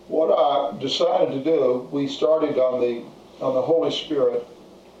What I decided to do, we started on the Holy Spirit,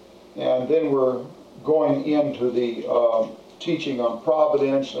 and then we're going into the teaching on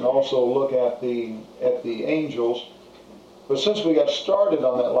providence, and also look at the angels. But since we got started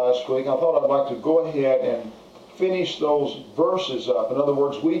on that last week, I thought I'd like to go ahead and finish those verses up. In other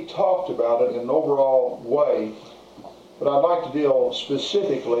words, we talked about it in an overall way, but I'd like to deal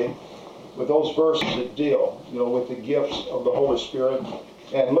specifically with those verses that deal, with the gifts of the Holy Spirit,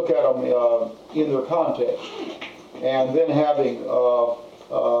 and look at them in their context. And then having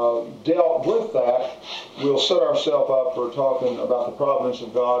dealt with that, we'll set ourselves up for talking about the providence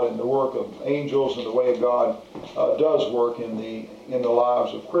of God and the work of angels and the way God does work in the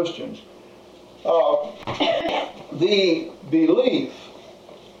lives of Christians. The belief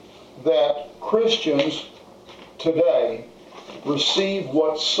that Christians today receive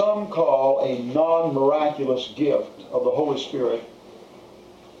what some call a non-miraculous gift of the Holy Spirit.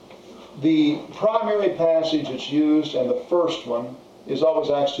 The primary passage that's used, and the first one, is always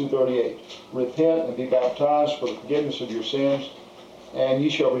Acts 2:38. Repent and be baptized for the forgiveness of your sins, and ye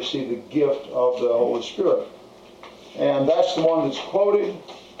shall receive the gift of the Holy Spirit. And that's the one that's quoted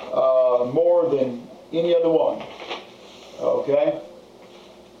more than any other one. Okay?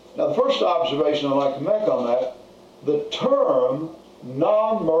 Now, the first observation I'd like to make on that, the term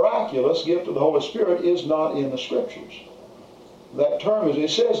non-miraculous gift of the Holy Spirit is not in the Scriptures. That term it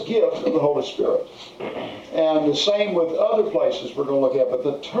says gift of the Holy Spirit. And the same with other places we're going to look at. But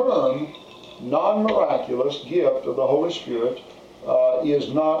the term non-miraculous gift of the Holy Spirit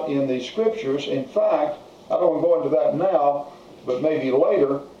is not in the Scriptures. In fact, I don't want to go into that now, but maybe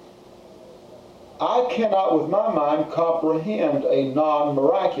later. I cannot with my mind comprehend a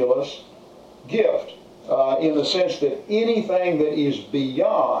non-miraculous gift in the sense that anything that is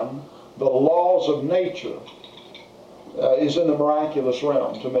beyond the laws of nature is in the miraculous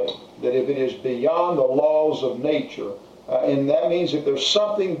realm to me. That if it is beyond the laws of nature, and that means if there's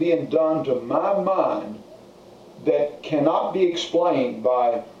something being done to my mind that cannot be explained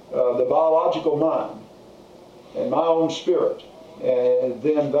by the biological mind and my own spirit,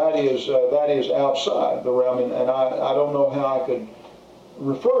 then that is outside the realm, and I don't know how I could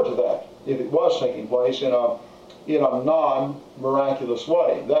refer to that if it was taking place in a non-miraculous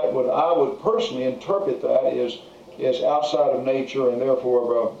way. I would personally interpret that as outside of nature and therefore of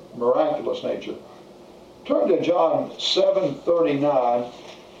a miraculous nature. Turn to John 7:39.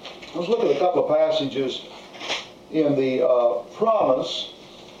 Let's look at a couple of passages in the promise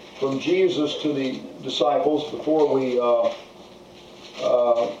from Jesus to the disciples before we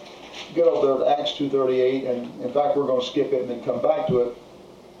get over there to Acts 2:38, and in fact we're going to skip it and then come back to it.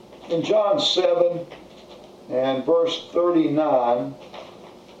 In John 7 and verse 39,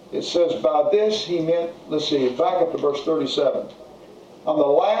 it says, by this he meant, let's see, back up to verse 37. On the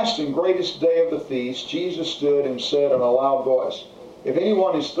last and greatest day of the feast, Jesus stood and said in a loud voice, if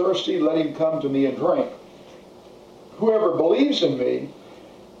anyone is thirsty, let him come to me and drink. Whoever believes in me,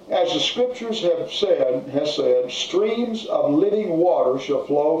 as the Scriptures has said, streams of living water shall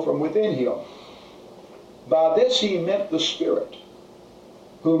flow from within him. By this he meant the Spirit,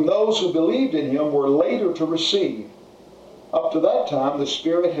 whom those who believed in him were later to receive. Up to that time the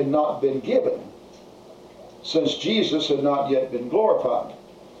Spirit had not been given, since Jesus had not yet been glorified.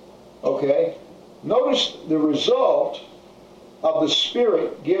 Okay? Notice the result of the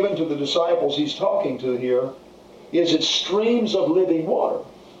Spirit given to the disciples he's talking to here is that streams of living water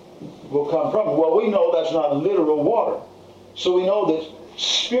will come from it. Well, we know that's not literal water. So we know that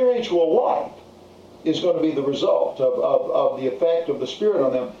spiritual life is going to be the result of the effect of the Spirit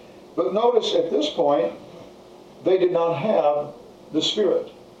on them. But notice at this point, they did not have the Spirit.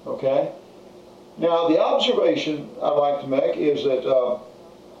 Okay? Now, the observation I'd like to make is that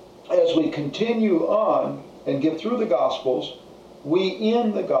as we continue on and get through the Gospels, we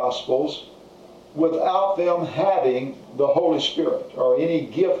end the Gospels without them having the Holy Spirit or any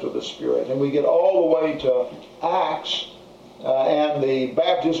gift of the Spirit. And we get all the way to Acts and the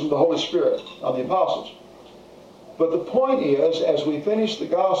baptism of the Holy Spirit on the apostles. But the point is, as we finish the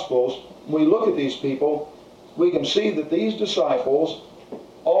Gospels, we look at these people, we can see that these disciples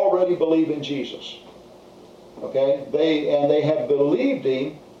already believe in Jesus. Okay? They have believed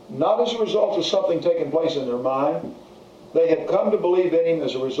him not as a result of something taking place in their mind. They have come to believe in him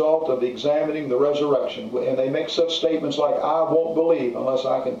as a result of examining the resurrection. And they make such statements like, I won't believe unless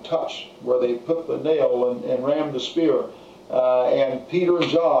I can touch where they put the nail and rammed the spear. And Peter and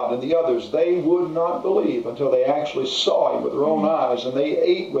John and the others, they would not believe until they actually saw him with their own eyes, and they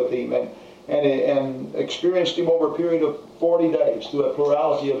ate with him and experienced him over a period of 40 days through a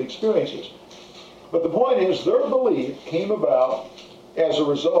plurality of experiences. But the point is, their belief came about as a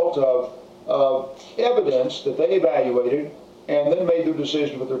result of evidence that they evaluated and then made their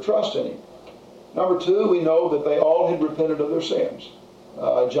decision to put their trust in Him. Number two, we know that they all had repented of their sins.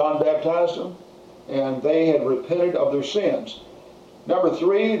 John baptized them, and they had repented of their sins. Number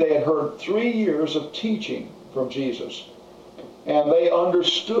three, they had heard 3 years of teaching from Jesus, and they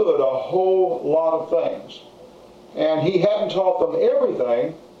understood a whole lot of things. And He hadn't taught them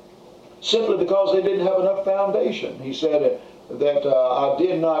everything simply because they didn't have enough foundation. He said that I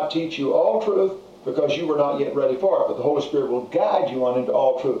did not teach you all truth because you were not yet ready for it, but the Holy Spirit will guide you on into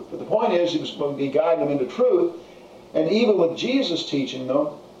all truth. But the point is, He was going to be guiding them into truth, and even with Jesus teaching them,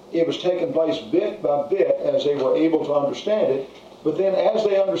 it was taking place bit by bit as they were able to understand it, but then as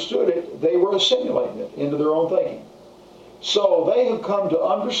they understood it, they were assimilating it into their own thinking. So they have come to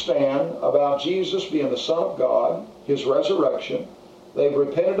understand about Jesus being the Son of God, His resurrection. They've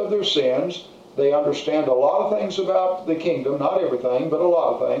repented of their sins. They understand a lot of things about the kingdom, not everything, but a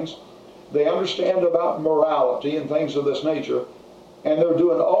lot of things. They understand about morality and things of this nature, and they're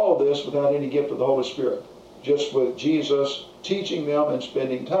doing all of this without any gift of the Holy Spirit, just with Jesus teaching them and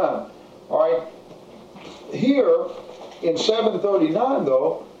spending time. All right, here in 739,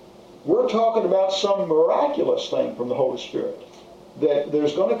 though, we're talking about some miraculous thing from the Holy Spirit. That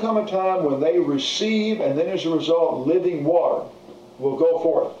there's going to come a time when they receive, and then as a result, living water will go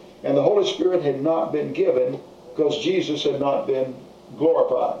forth. And the Holy Spirit had not been given because Jesus had not been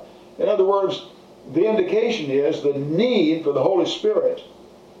glorified. In other words, the indication is the need for the Holy Spirit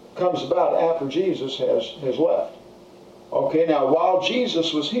comes about after Jesus has left. Okay, now while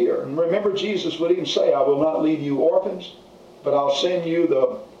Jesus was here, and remember Jesus would even say, I will not leave you orphans, but I'll send you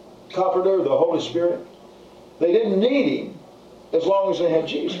the Comforter, the Holy Spirit. They didn't need Him as long as they had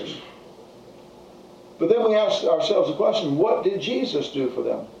Jesus. But then we ask ourselves the question, what did Jesus do for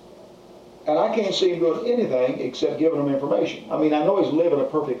them? And I can't see Him doing anything except giving them information. I mean, I know He's living a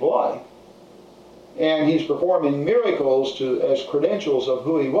perfect life, and He's performing miracles as credentials of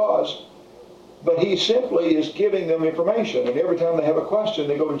who He was, but He simply is giving them information. And every time they have a question,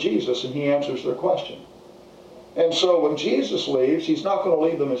 they go to Jesus, and He answers their question. And so when Jesus leaves, He's not going to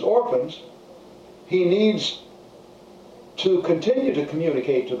leave them as orphans. He needs to continue to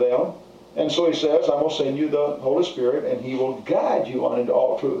communicate to them. And so He says, I'm going to send you the Holy Spirit, and He will guide you on into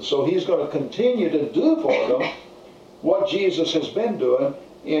all truth. So He's going to continue to do for them what Jesus has been doing.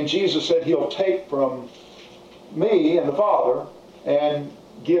 And Jesus said He'll take from me and the Father and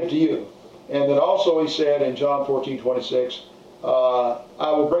give to you. And then also He said in John 14:26,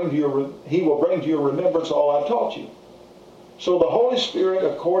 He will bring to your remembrance all I've taught you. So the Holy Spirit,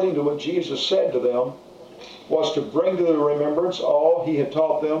 according to what Jesus said to them, was to bring to their remembrance all He had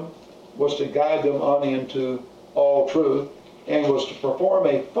taught them, was to guide them on into all truth, and was to perform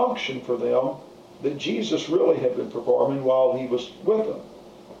a function for them that Jesus really had been performing while He was with them.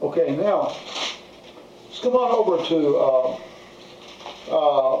 Okay, now, let's come on over to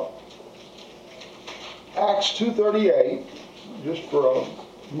Acts 2:38, just for a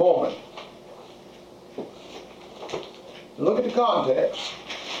moment. Look at the context.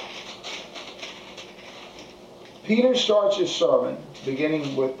 Peter starts his sermon,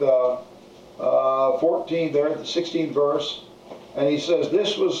 beginning with 14 there, the 16th verse, and he says,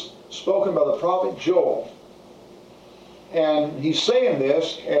 this was spoken by the prophet Joel. And he's saying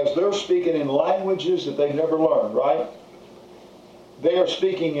this as they're speaking in languages that they've never learned, right? They are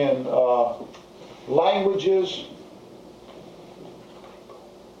speaking in languages.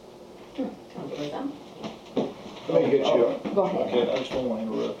 Let me get you. Go ahead. Okay, I just don't want to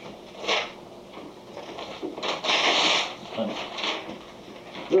interrupt you.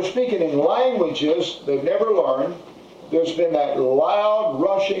 They're speaking in languages they've never learned. There's been that loud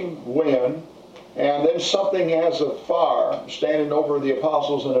rushing wind, and then something as a fire standing over the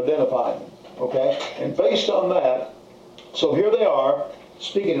apostles and identifying them. Okay? And based on that, so here they are,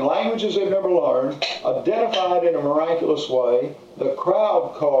 speaking in languages they've never learned, identified in a miraculous way, the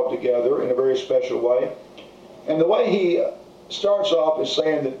crowd called together in a very special way. And the way he starts off is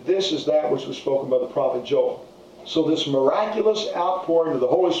saying that this is that which was spoken by the prophet Joel. So this miraculous outpouring of the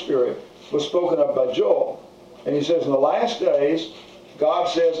Holy Spirit was spoken of by Joel. And he says, in the last days, God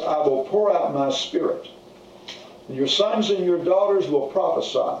says, I will pour out my Spirit. And your sons and your daughters will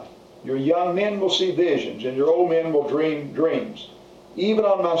prophesy. Your young men will see visions, and your old men will dream dreams. Even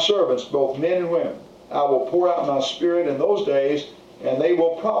on my servants, both men and women, I will pour out my Spirit in those days, and they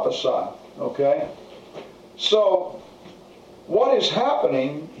will prophesy. Okay? So, what is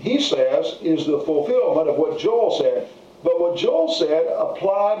happening, he says, is the fulfillment of what Joel said. But what Joel said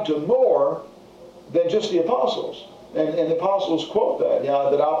applied to more than just the apostles. And the apostles quote that,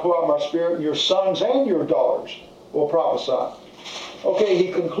 that I'll pour out my Spirit, and your sons and your daughters will prophesy. Okay,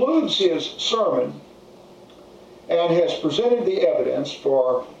 he concludes his sermon and has presented the evidence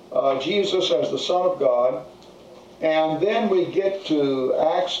for Jesus as the Son of God. And then we get to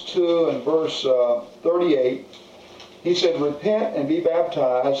Acts 2 and verse 38. He said, repent and be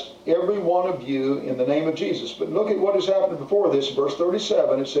baptized, every one of you, in the name of Jesus. But look at what has happened before this. Verse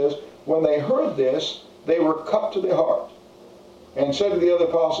 37, it says, when they heard this, they were cut to the heart, and said to the other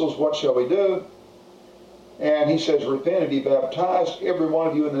apostles, what shall we do? And he says, repent and be baptized, every one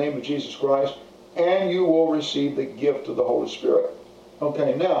of you, in the name of Jesus Christ, and you will receive the gift of the Holy Spirit.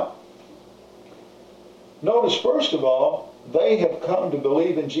 Okay, now, notice first of all, they have come to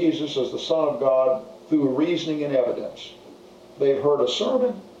believe in Jesus as the Son of God through reasoning and evidence. They've heard a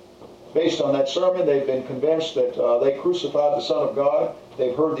sermon. Based on that sermon, they've been convinced that they crucified the Son of God.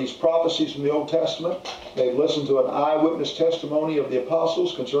 They've heard these prophecies from the Old Testament. They've listened to an eyewitness testimony of the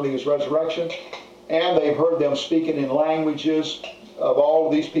apostles concerning his resurrection. And they've heard them speaking in languages of all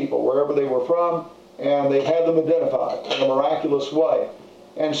of these people, wherever they were from, and they've had them identified in a miraculous way.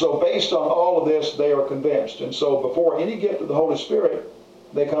 And so based on all of this, they are convinced. And so before any gift of the Holy Spirit,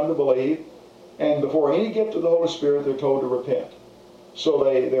 they come to believe. And before any gift of the Holy Spirit, they're told to repent. So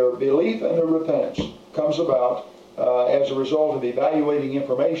their belief and their repentance comes about as a result of evaluating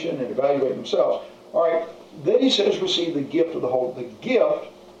information and evaluating themselves. All right, then he says receive the gift of the Holy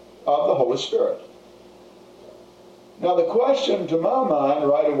Spirit. Now the question to my mind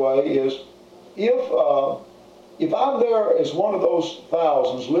right away is, if I'm there as one of those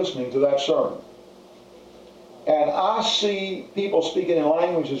thousands listening to that sermon, and I see people speaking in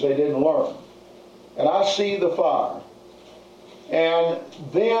languages they didn't learn, and I see the fire, and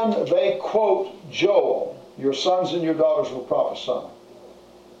then they quote Joel, your sons and your daughters will prophesy,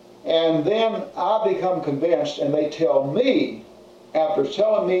 and then I become convinced, and they tell me, after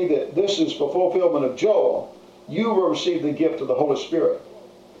telling me that this is for fulfillment of Joel, you will receive the gift of the Holy Spirit.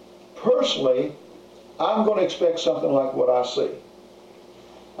 Personally, I'm going to expect something like what I see.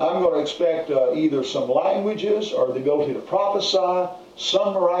 I'm going to expect either some languages or the ability to prophesy,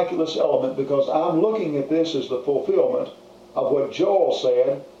 some miraculous element, because I'm looking at this as the fulfillment of what Joel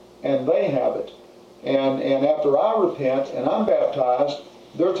said, and they have it. And after I repent and I'm baptized,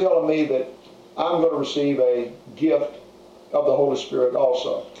 they're telling me that I'm going to receive a gift of the Holy Spirit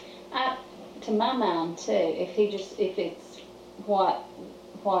also. To my mind too, if it's what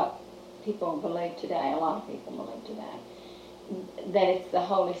people believe today, a lot of people believe today, that it's the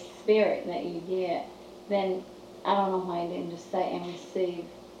Holy Spirit that you get, then I don't know why he didn't just say and receive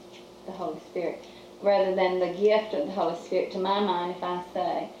the Holy Spirit rather than the gift of the Holy Spirit. To my mind, if I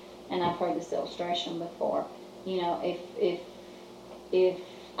say, and I've heard this illustration before, you know, if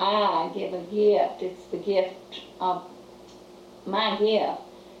I give a gift, it's the gift of my gift.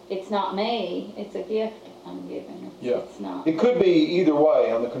 It's not me, it's a gift I'm giving. It's not. It could be either way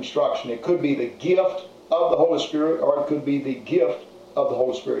on the construction. It could be the gift of the Holy Spirit, or it could be the gift of the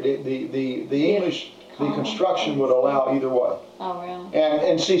Holy Spirit. The English, the construction would allow either way. Oh, really?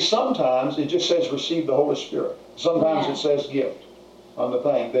 And see, sometimes it just says receive the Holy Spirit. Sometimes it says gift on the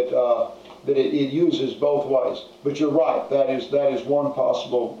thing, that it uses both ways. But you're right, that is one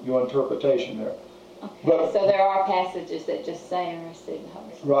possible interpretation there. Okay, but, so there are passages that just say and receive the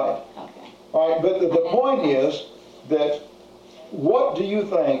Holy Spirit. Right. Okay. All right, but the point is that what do you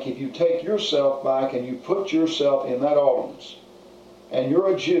think if you take yourself back and you put yourself in that audience, and you're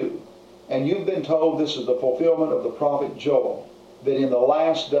a Jew, and you've been told this is the fulfillment of the prophet Joel, that in the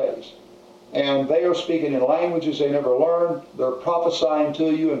last days, and they are speaking in languages they never learned, they're prophesying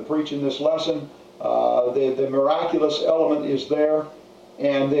to you and preaching this lesson, the miraculous element is there,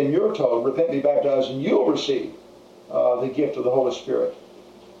 and then you're told, repent, be baptized, and you'll receive the gift of the Holy Spirit.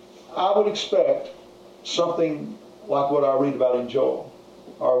 I would expect something like what I read about in Joel,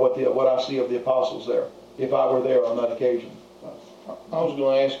 or what I see of the apostles there, if I were there on that occasion. I was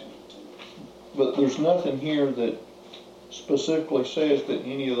going to ask, but there's nothing here that specifically says that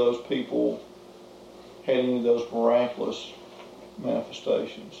any of those people had any of those miraculous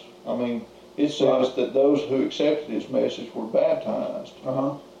manifestations. I mean, it says that those who accepted his message were baptized.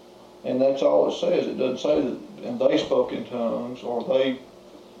 And that's all it says. It doesn't say that, and they spoke in tongues, or they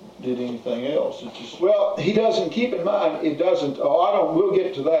did anything else. It's just, well, he doesn't, keep in mind, it doesn't, we'll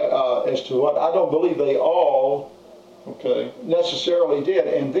get to that as to what, I don't believe they all necessarily did.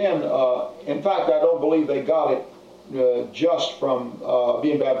 And then, in fact, I don't believe they got it just from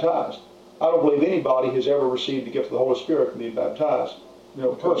being baptized. I don't believe anybody has ever received the gift of the Holy Spirit from being baptized,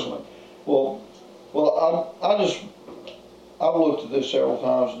 personally. Well, I've looked at this several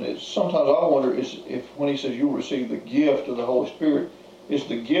times, and sometimes I wonder if when he says you'll receive the gift of the Holy Spirit, is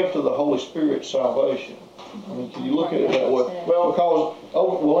the gift of the Holy Spirit salvation? I mean, can you look at it that way? Well, because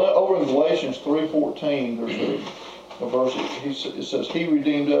over in Galatians 3:14, there's a verse, it says, He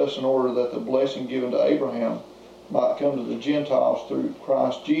redeemed us in order that the blessing given to Abraham might come to the Gentiles through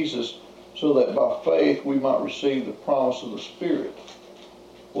Christ Jesus, so that by faith we might receive the promise of the Spirit.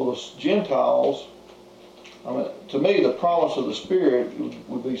 Well, the Gentiles, I mean, to me, the promise of the Spirit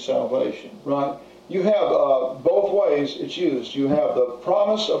would be salvation. Right. You have both ways it's used. You have the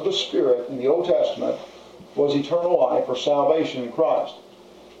promise of the Spirit in the Old Testament was eternal life or salvation in Christ.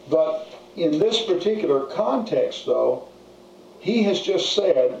 But in this particular context, though, he has just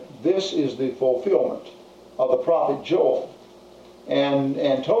said this is the fulfillment of the prophet Joel.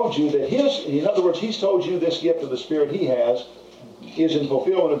 And told you that in other words, he's told you this gift of the Spirit he has is in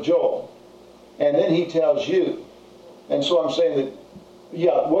fulfillment of Joel. And then he tells you. And so I'm saying that,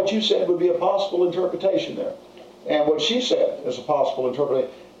 yeah, what you said would be a possible interpretation there. And what she said is a possible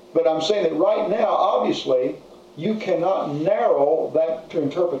interpretation. But I'm saying that right now, obviously, you cannot narrow that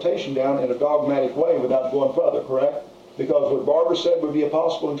interpretation down in a dogmatic way without going further, correct? Because what Barbara said would be a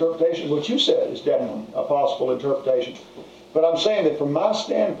possible interpretation. What you said is definitely a possible interpretation. But I'm saying that from my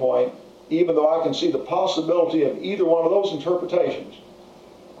standpoint, even though I can see the possibility of either one of those interpretations,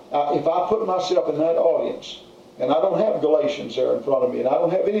 if I put myself in that audience, and I don't have Galatians there in front of me, and I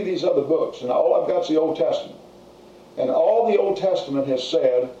don't have any of these other books, and all I've got is the Old Testament. And all the Old Testament has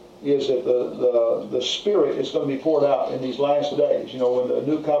said is that the Spirit is going to be poured out in these last days, when the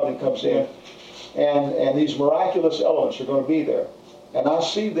new covenant comes in, and these miraculous elements are going to be there. And I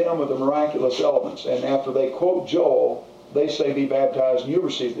see them with the miraculous elements, and after they quote Joel, they say, be baptized and you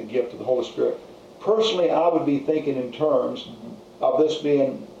receive the gift of the Holy Spirit. Personally, I would be thinking in terms of this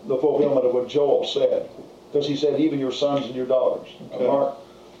being the fulfillment of what Joel said. Because he said, even your sons and your daughters. Okay. Mark?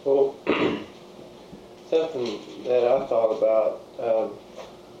 Well, something that I thought about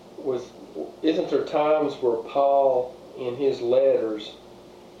was, isn't there times where Paul, in his letters,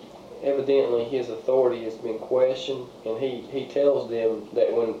 evidently his authority has been questioned, and he tells them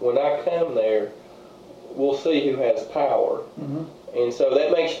that when I come there, we'll see who has power. Mm-hmm. And so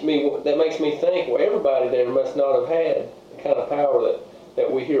that makes me think, well, everybody there must not have had the kind of power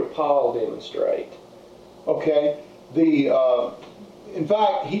that we hear Paul demonstrate. Okay. In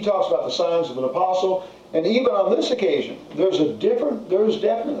fact, he talks about the signs of an apostle, and even on this occasion, there's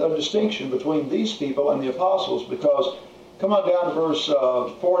definitely a distinction between these people and the apostles, because come on down to verse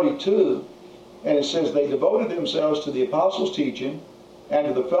 42, and it says, they devoted themselves to the apostles' teaching, and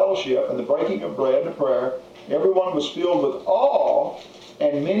to the fellowship, and the breaking of bread, and the prayer. Everyone was filled with awe,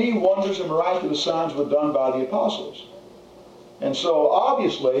 and many wonders and miraculous signs were done by the apostles. And so,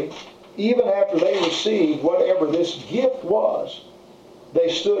 obviously, even after they received whatever this gift was, they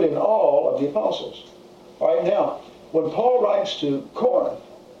stood in awe of the apostles. All right, now, when Paul writes to Corinth,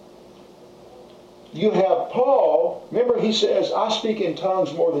 you have Paul, remember he says, I speak in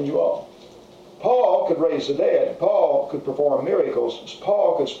tongues more than you all. Paul could raise the dead. Paul could perform miracles.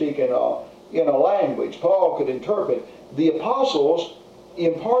 Paul could speak in a language. Paul could interpret. The apostles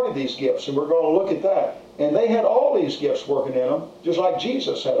imparted these gifts, and we're going to look at that. And they had all these gifts working in them, just like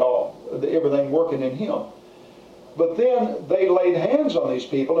Jesus had everything working in him. But then they laid hands on these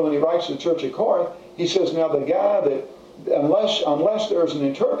people, and when he writes to the church at Corinth, he says, now the guy that, unless there's an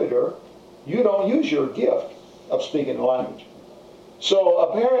interpreter, you don't use your gift of speaking a language. So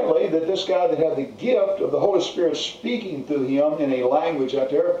apparently that this guy that had the gift of the Holy Spirit speaking through him in a language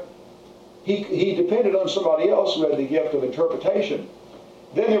out there, he depended on somebody else who had the gift of interpretation.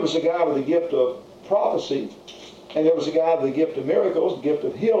 Then there was a guy with the gift of prophecy, and there was a guy with the gift of miracles, the gift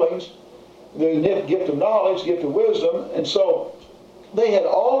of healings, the gift of knowledge, gift of wisdom. And so they had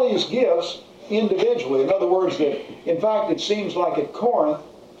all these gifts individually. In other words, that in fact it seems like at Corinth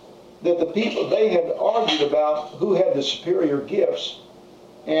that the people, they had argued about who had the superior gifts.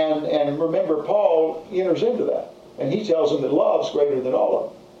 And remember, Paul enters into that. And he tells them that love's greater than all of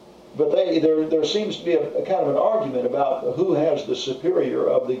them. But there seems to be a kind of an argument about who has the superior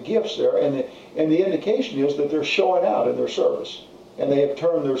of the gifts there. And the indication is that they're showing out in their service. And they have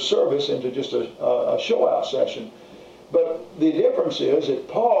turned their service into just a show-out session. But the difference is that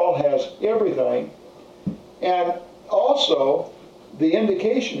Paul has everything. And also, the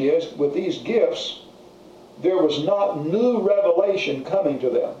indication is, with these gifts, there was not new revelation coming to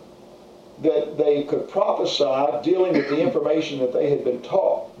them. That they could prophesy, dealing with the information that they had been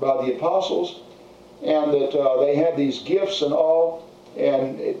taught by the apostles, and that they had these gifts and all,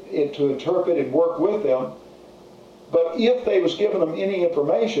 and to interpret and work with them. But if they was given them any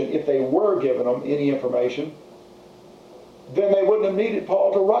information, if they were given them any information, then they wouldn't have needed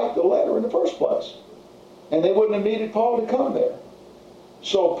Paul to write the letter in the first place. And they wouldn't have needed Paul to come there.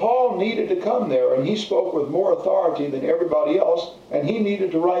 So Paul needed to come there, and he spoke with more authority than everybody else, and he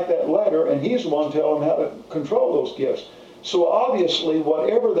needed to write that letter, and he's the one telling them how to control those gifts. So obviously,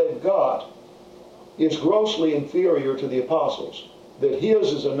 whatever they've got is grossly inferior to the apostles. That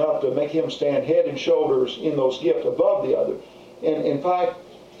his is enough to make him stand head and shoulders in those gifts above the other. And in fact,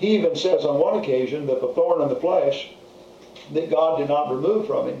 he even says on one occasion that the thorn in the flesh that God did not remove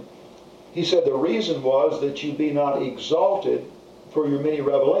from him, he said the reason was that you be not exalted for your many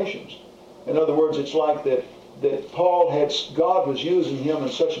revelations. In other words, it's like that God was using him in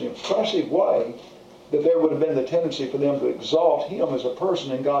such an impressive way that there would have been the tendency for them to exalt him as a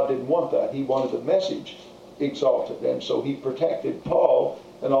person, and God didn't want that. He wanted the message exalted, and so he protected Paul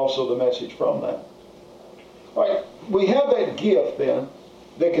and also the message from that. All right, we have that gift then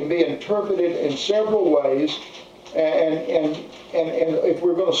that can be interpreted in several ways, and if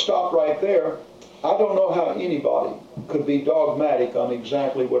we're going to stop right there, I don't know how anybody could be dogmatic on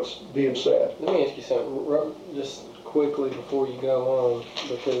exactly what's being said. Let me ask you something, just quickly before you go on,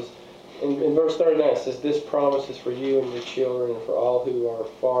 because in verse 39 it says, "This promise is for you and your children, and for all who are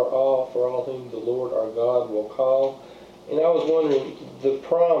far off, for all whom the Lord our God will call." And I was wondering, the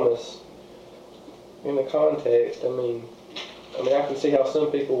promise, in the context, I mean, I can see how some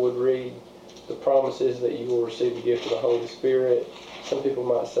people would read the promises that you will receive the gift of the Holy Spirit. Some people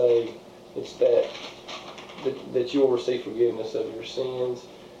might say it's that you will receive forgiveness of your sins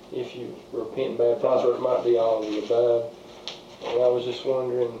if you repent and baptize, or it might be all of the above. And I was just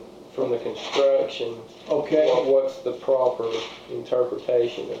wondering, from the construction, what's the proper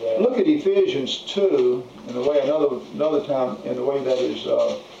interpretation of that? Look at Ephesians 2 in the way another time in the way that is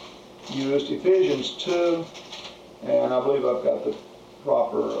used. Ephesians 2, and I believe I've got the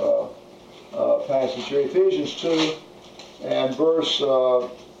proper passage here. Ephesians 2 and verse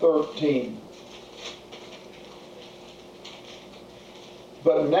 13.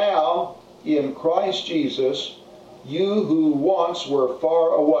 "But now in Christ Jesus, you who once were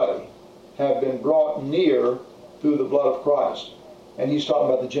far away have been brought near through the blood of Christ." And he's talking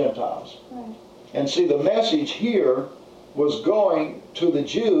about the Gentiles. Right. And see, the message here was going to the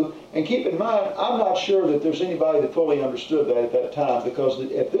Jew. And keep in mind, I'm not sure that there's anybody that fully understood that at that time, because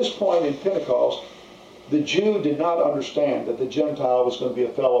at this point in Pentecost, the Jew did not understand that the Gentile was going to be a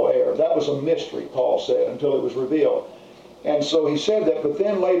fellow heir. That was a mystery, Paul said, until it was revealed. And so he said that, but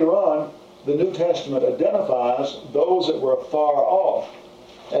then later on, the New Testament identifies those that were far off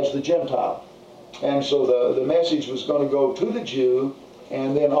as the Gentile. And so the message was going to go to the Jew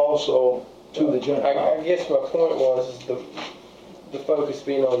and then also to the Gentile. I guess my point was is the focus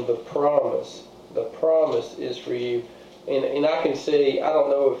being on the promise. The promise is for you. And I can see, I don't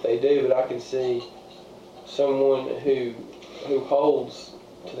know if they do, but I can see someone who holds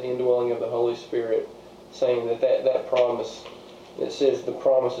to the indwelling of the Holy Spirit saying that promise, it says the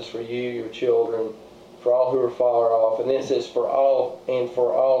promise is for you, your children, for all who are far off, and then it says for all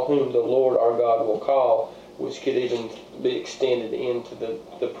whom the Lord our God will call, which could even be extended into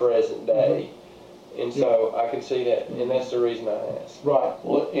the present day. Mm-hmm. And so I can see that, and that's the reason I asked. Right.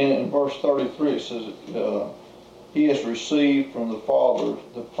 Well, in verse 33 it says, "He has received from the Father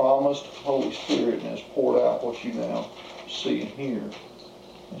the promised Holy Spirit and has poured out what you now see and hear."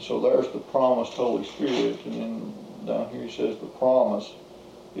 And so there's the promised Holy Spirit, and then down here he says the promise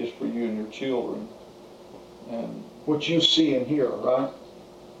is for you and your children. And what you see and hear, right?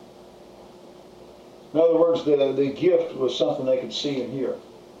 In other words, the gift was something they could see and hear.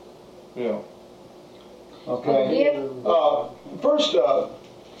 yeah. Okay. First, let's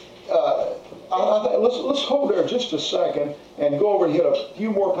hold there just a second and go over and hit a few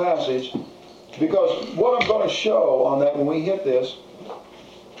more passages, because what I'm going to show on that when we hit this,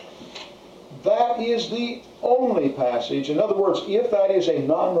 that is the only passage. In other words, if that is a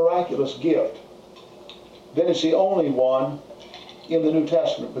non-miraculous gift, then it's the only one in the New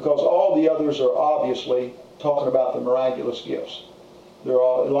Testament, because all the others are obviously talking about the miraculous gifts. They're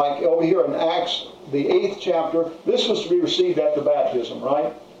all, like over here in Acts, the 8th chapter, this was to be received after baptism,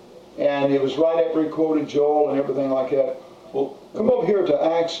 right? And it was right after he quoted Joel and everything like that. Well, come over here to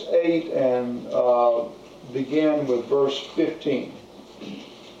Acts 8 and begin with verse 15.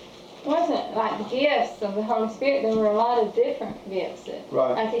 Wasn't like the gifts of the Holy Spirit. There were a lot of different gifts.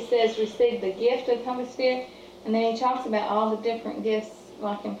 Right. Like he says, receive the gift of the Holy Spirit, and then he talks about all the different gifts,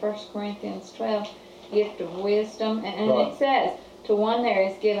 like in 1 Corinthians 12, gift of wisdom, and Right. it says, to one there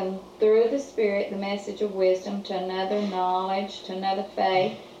is given through the Spirit the message of wisdom, to another knowledge, to another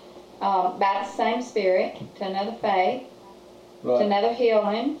faith, by the same Spirit, to another faith, Right. another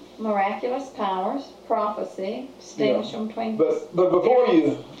healing, miraculous powers, prophecy, distinction between. But before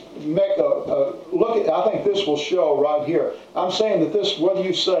you make a look at, I think this will show right here. I'm saying that this, whether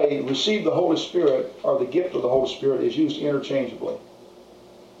you say receive the Holy Spirit or the gift of the Holy Spirit, is used interchangeably.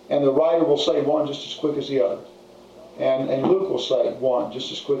 And the writer will say one just as quick as the other. And Luke will say one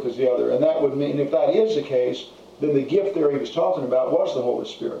just as quick as the other. And that would mean, if that is the case, then the gift there he was talking about was the Holy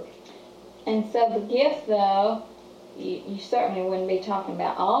Spirit. And so the gift, though, you certainly wouldn't be talking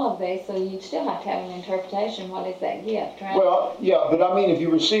about all of these, so you'd still have to have an interpretation. What is that gift, right? Well, yeah, but I mean, if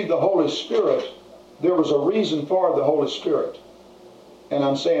you receive the Holy Spirit, there was a reason for the Holy Spirit. And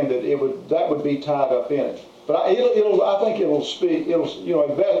I'm saying that that would be tied up in it. But I think it'll speak,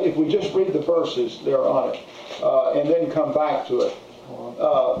 if we just read the verses there on it, and then come back to it.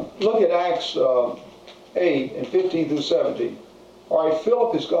 Look at Acts 8 and 15 through 17. All right,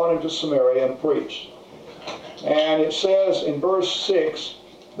 Philip has gone into Samaria and preached. And it says in verse 6,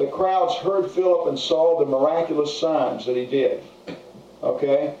 the crowds heard Philip and saw the miraculous signs that he did.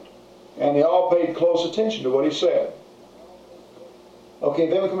 Okay? And they all paid close attention to what he said. Okay,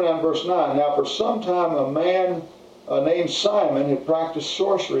 then we come down to verse 9. Now for some time a man named Simon had practiced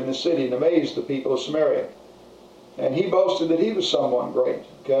sorcery in the city and amazed the people of Samaria. And he boasted that he was someone great.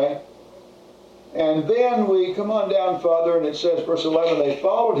 Okay? And then we come on down further, and it says, verse 11, they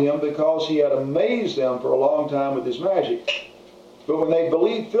followed him because he had amazed them for a long time with his magic. But when they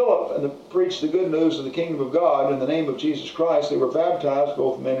believed Philip and preached the good news of the kingdom of God in the name of Jesus Christ, they were baptized,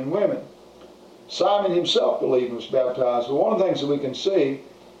 both men and women. Simon himself believed and was baptized. But one of the things that we can see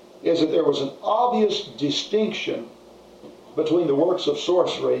is that there was an obvious distinction between the works of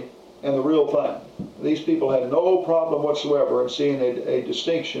sorcery and the real thing. These people had no problem whatsoever in seeing a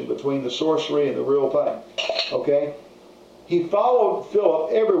distinction between the sorcery and the real thing. Okay? He followed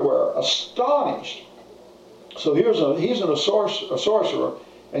Philip everywhere, astonished. So he's a sorcerer,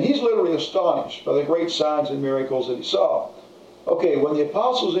 and he's literally astonished by the great signs and miracles that he saw. Okay, when the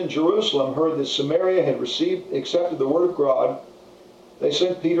apostles in Jerusalem heard that Samaria had accepted the word of God, they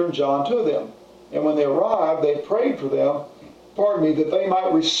sent Peter and John to them. And when they arrived, they prayed for them, that they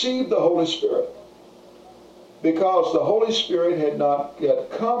might receive the Holy Spirit. Because the Holy Spirit had not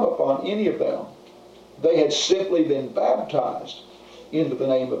yet come upon any of them. They had simply been baptized into the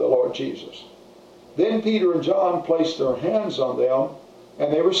name of the Lord Jesus. Then Peter and John placed their hands on them,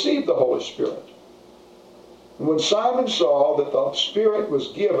 and they received the Holy Spirit. And when Simon saw that the Spirit was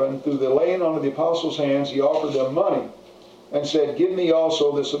given through the laying on of the apostles' hands, he offered them money and said, give me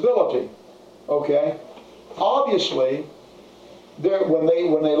also this ability. Okay? Obviously, when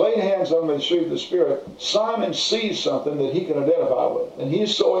they laid hands on them and received the Spirit, Simon sees something that he can identify with. And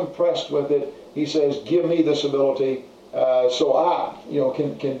he's so impressed with it, he says, give me this ability so I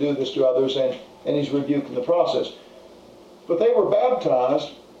can do this to others, and he's rebuking the process. But they were baptized,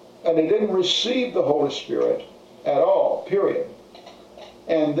 and they didn't receive the Holy Spirit at all, period.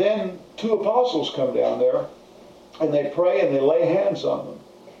 And then two apostles come down there, and they pray and they lay hands on them.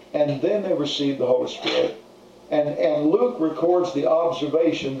 And then they receive the Holy Spirit. And Luke records the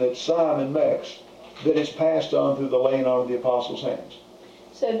observation that Simon makes, that is passed on through the laying on of the apostles' hands.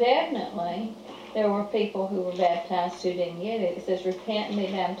 So definitely, there were people who were baptized who didn't get it. It says, repent and be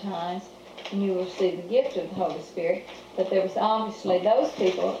baptized, and you will receive the gift of the Holy Spirit. But there was obviously those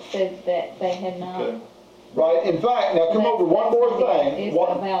people that said that they had not. Okay. Right. In fact, now come over one more thing. It's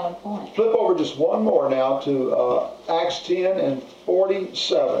a valid point. Flip over just one more now to Acts 10 and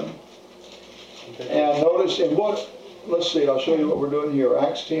 47. And notice let's see, I'll show you what we're doing here.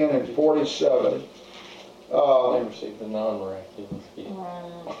 Acts 10 and 47. They received the non-miraculous gift.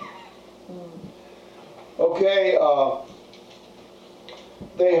 Okay,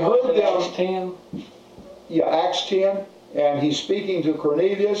 they heard them. Acts 10? Yeah, Acts 10. And he's speaking to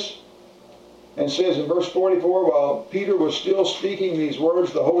Cornelius. And says in verse 44, while Peter was still speaking these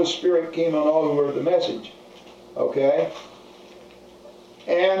words, the Holy Spirit came on all who heard the message. Okay?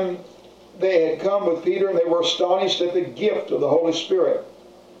 And they had come with Peter, and they were astonished at the gift of the Holy Spirit.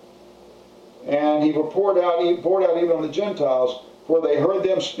 And he poured out even on the Gentiles, for they heard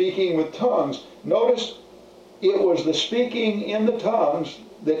them speaking with tongues. Notice, it was the speaking in the tongues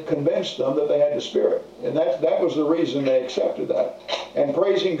that convinced them that they had the Spirit. And that was the reason they accepted that. And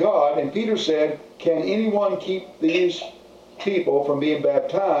praising God, and Peter said, can anyone keep these people from being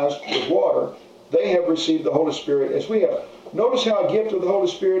baptized with water? They have received the Holy Spirit as we have. Notice how a gift of the Holy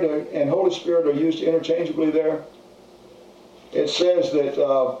Spirit and Holy Spirit are used interchangeably there. It says that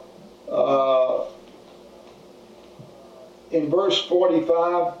in verse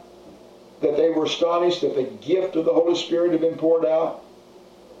 45 that they were astonished that the gift of the Holy Spirit had been poured out.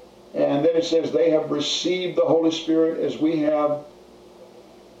 And then it says they have received the Holy Spirit as we have.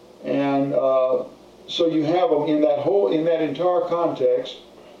 And so you have them in that entire context,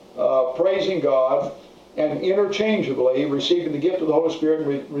 praising God and interchangeably receiving the gift of the Holy Spirit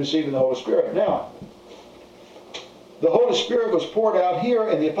and receiving the Holy Spirit. Now, the Holy Spirit was poured out here,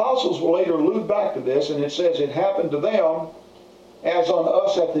 and the apostles will later allude back to this, and it says it happened to them as on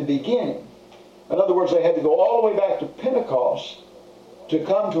us at the beginning. In other words, they had to go all the way back to Pentecost to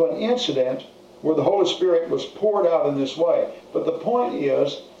come to an incident where the Holy Spirit was poured out in this way. But the point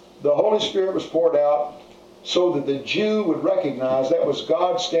is, the Holy Spirit was poured out so that the Jew would recognize that was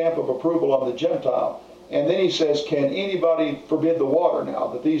God's stamp of approval on the Gentile. And then he says, can anybody forbid the water now,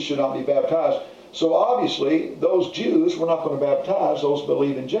 that these should not be baptized? So obviously, those Jews were not going to baptize those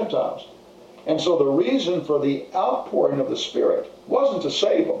believing Gentiles. And so the reason for the outpouring of the Spirit wasn't to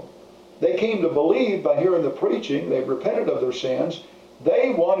save them. They came to believe by hearing the preaching. They repented of their sins.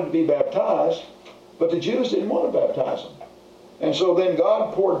 They wanted to be baptized, but the Jews didn't want to baptize them. And so then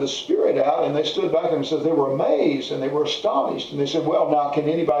God poured the Spirit out, and they stood back and said they were amazed and they were astonished. And they said, well, now can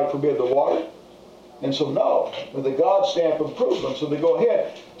anybody forbid the water? And so no, the God stamp of approval. So they go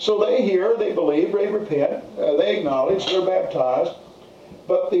ahead. So they hear, they believe, they repent, they acknowledge, they're baptized.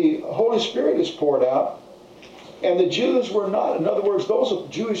 But the Holy Spirit is poured out, and the Jews were not. In other words, those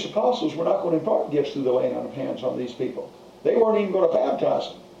Jewish apostles were not going to impart gifts through the laying on of hands on these people. They weren't even going to baptize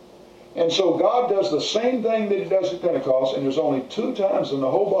them. And so God does the same thing that He does at Pentecost, and there's only 2 times in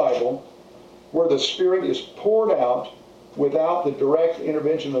the whole Bible where the Spirit is poured out without the direct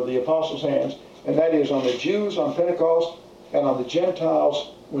intervention of the apostles' hands, and that is on the Jews on Pentecost and on the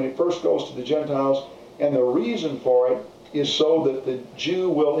Gentiles when it first goes to the Gentiles. And the reason for it is so that the Jew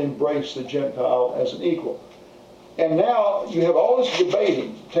will embrace the Gentile as an equal. And now you have all this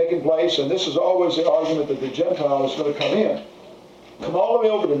debating taking place, and this is always the argument that the Gentile is going to come in. Come all the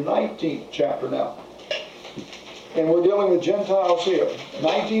way over to 19th chapter now. And we're dealing with Gentiles here.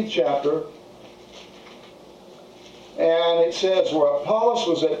 19th chapter. And it says, where Apollos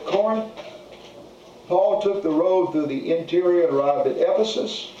was at Corinth, Paul took the road through the interior and arrived at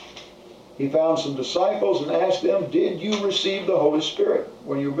Ephesus. He found some disciples and asked them, did you receive the Holy Spirit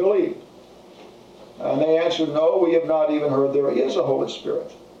when you believed? And they answered, no, we have not even heard there is a Holy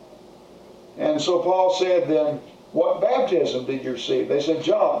Spirit. And so Paul said then, what baptism did you receive? They said,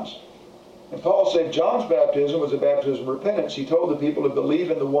 John's. And Paul said John's baptism was a baptism of repentance. He told the people to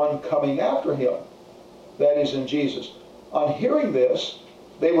believe in the one coming after him, that is in Jesus. On hearing this,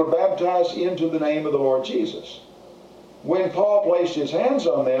 they were baptized into the name of the Lord Jesus. When Paul placed his hands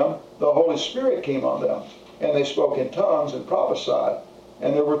on them, the Holy Spirit came on them, and they spoke in tongues and prophesied,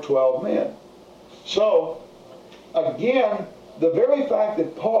 and there were 12 men. So, again, the very fact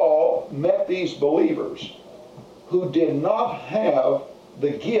that Paul met these believers who did not have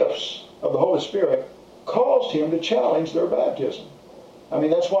the gifts of the Holy Spirit caused him to challenge their baptism. I mean,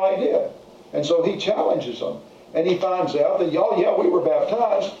 that's why he did. And so he challenges them. And he finds out that, oh yeah, we were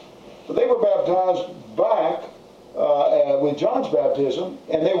baptized, but they were baptized back with John's baptism,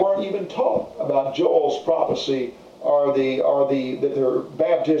 and they weren't even taught about Joel's prophecy or that their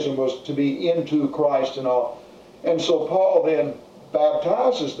baptism was to be into Christ and all. And so Paul then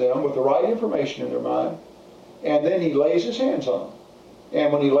baptizes them with the right information in their mind, and then he lays his hands on them.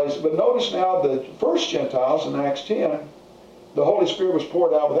 And when he lays, but notice now the first Gentiles in Acts 10, the Holy Spirit was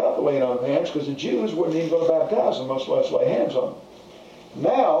poured out without the laying on of hands, because the Jews wouldn't even go to baptize them, much less lay hands on them.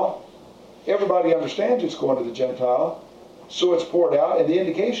 Now, everybody understands it's going to the Gentile, so it's poured out, and the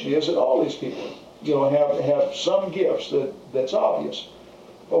indication is that all these people, have some gifts that's obvious.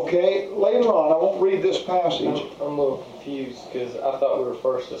 Okay, later on, I won't read this passage. I'm a little confused because I thought we were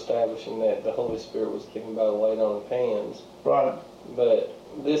first establishing that the Holy Spirit was given by the laying on of hands. Right. But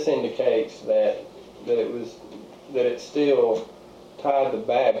this indicates that it still tied to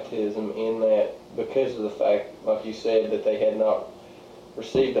baptism in that because of the fact, like you said, that they had not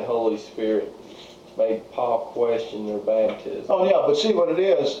received the Holy Spirit made Paul question their baptism. Oh yeah, but see what it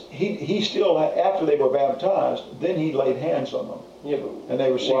is, he still, after they were baptized, then he laid hands on them. Yeah, but and they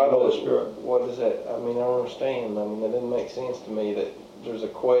received the Holy Spirit. What does that, I mean, I don't understand. I mean, that doesn't make sense to me that there's a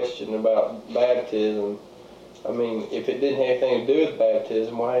question about baptism. I mean, if it didn't have anything to do with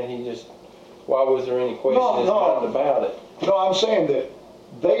baptism, why was there any question about it? No, I'm saying that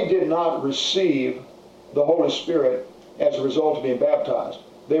they did not receive the Holy Spirit as a result of being baptized.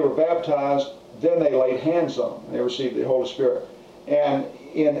 They were baptized, then they laid hands on them, and they received the Holy Spirit. And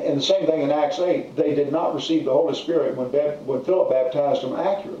in the same thing in Acts 8, they did not receive the Holy Spirit when Philip baptized them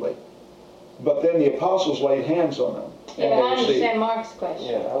accurately. But then the apostles laid hands on them. Yeah, I understand Mark's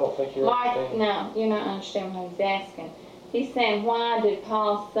question. Yeah, I don't think you're Mark, understanding. no, you're not understanding what he's asking. he's saying, why did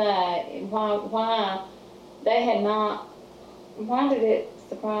Paul say, why they had not, why did it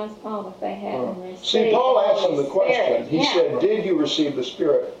surprise Paul that they hadn't received See, Paul the asked them Holy the question. Spirit? He Yeah. said, did you receive the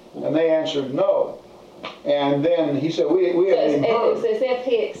Spirit? And they answered no. And then he said, we So haven't even it was heard. as if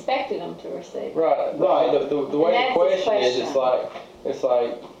he expected them to receive it. Right. Right. The way And the that's his question is, question. it's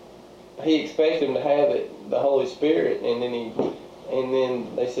like he expected them to have it, the Holy Spirit, and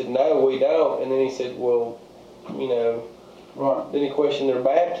then they said no, we don't, and then he said, well, you know, Right. then he questioned their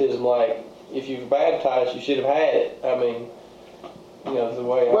baptism, like if you've baptized, you should have had it. I mean, you know, the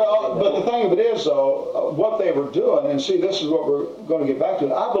way. Well, but the thing of it is, though, what they were doing, and see, this is what we're going to get back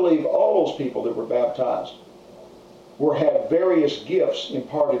to. I believe all those people that were baptized had various gifts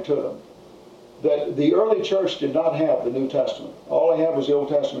imparted to them. That the early church did not have the New Testament. All they had was the Old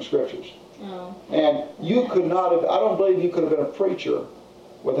Testament scriptures. Oh. And you could not have, I don't believe you could have been a preacher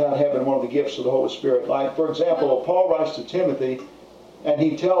without having one of the gifts of the Holy Spirit. Like, for example, Paul writes to Timothy, and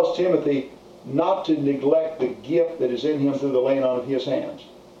he tells Timothy not to neglect the gift that is in him through the laying on of his hands.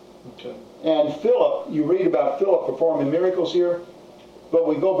 Okay. And Philip, you read about Philip performing miracles here, but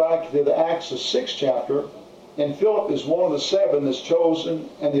we go back to the Acts, the 6th chapter, and Philip is one of the 7 that's chosen,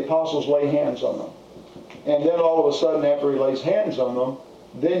 and the apostles lay hands on them. And then all of a sudden, after he lays hands on them,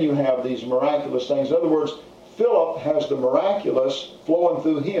 then you have these miraculous things. In other words, Philip has the miraculous flowing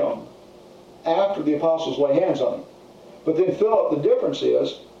through him after the apostles lay hands on him. But then Philip, the difference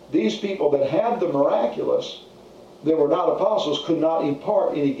is, these people that had the miraculous, that were not apostles, could not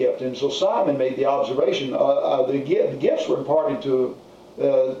impart any gift. And so Simon made the observation, the gifts were imparted to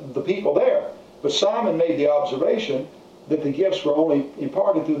the people there. But Simon made the observation that the gifts were only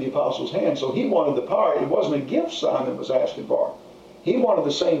imparted through the apostles' hands. So he wanted the power. It wasn't a gift Simon was asking for. He wanted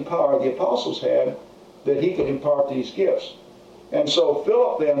the same power the apostles had, that he could impart these gifts. And so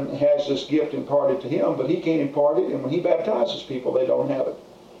Philip then has this gift imparted to him, but he can't impart it, and when he baptizes people, they don't have it.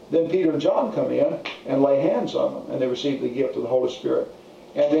 Then Peter and John come in and lay hands on them, and they receive the gift of the Holy Spirit.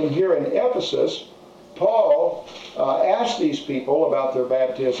 And then here in Ephesus, Paul asked these people about their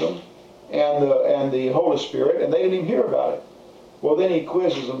baptism and the Holy Spirit, and they didn't even hear about it. Well, then he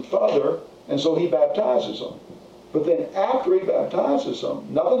quizzes them further, and so he baptizes them. But then after he baptizes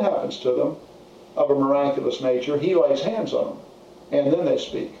them, nothing happens to them of a miraculous nature. He lays hands on them, and then they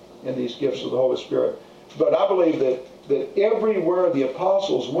speak in these gifts of the Holy Spirit. But I believe that everywhere the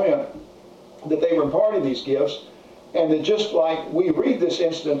apostles went, that they were imparting these gifts, and that just like we read this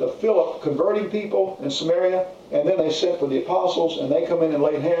incident of Philip converting people in Samaria, and then they sent for the apostles, and they come in and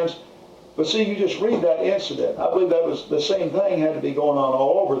laid hands. But see, you just read that incident. I believe that was the same thing had to be going on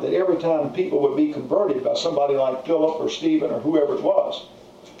all over, that every time people would be converted by somebody like Philip or Stephen or whoever it was,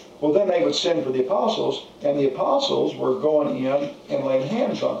 well, then they would send for the apostles, and the apostles were going in and laying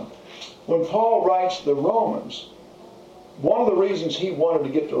hands on them. When Paul writes the Romans, one of the reasons he wanted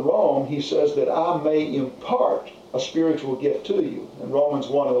to get to Rome, he says that I may impart a spiritual gift to you, in Romans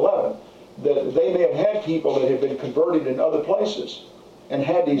 1:11, that they may have had people that had been converted in other places and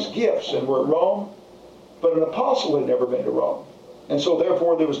had these gifts and were at Rome, but an apostle had never been to Rome. And so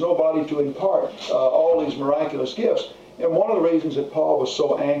therefore there was nobody to impart all these miraculous gifts. And one of the reasons that Paul was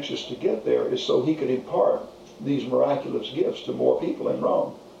so anxious to get there is so he could impart these miraculous gifts to more people in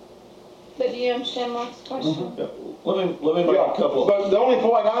Rome. But do you understand Mark's question? Yeah. Let me make a couple of... But the only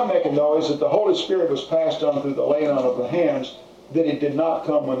point I'm making, though, is that the Holy Spirit was passed on through the laying on of the hands, that it did not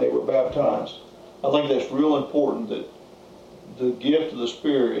come when they were baptized. I think that's real important, that the gift of the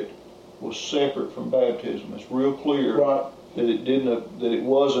Spirit was separate from baptism. It's real clear Right. that it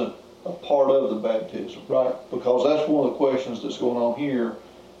wasn't a part of the baptism. Right. Because that's one of the questions that's going on here.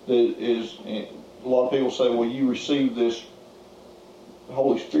 That is, a lot of people say, well, you receive this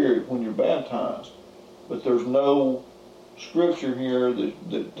Holy Spirit when you're baptized, but there's no scripture here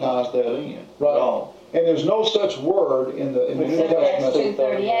that ties that in Right. at all. And there's no such word in the New Except Acts Testament.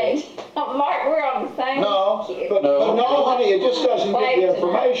 2:38. Mark, we're on the same. No, but no, honey, it just doesn't give the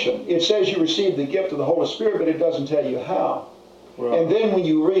information. It says you receive the gift of the Holy Spirit, but it doesn't tell you how. Right. And then when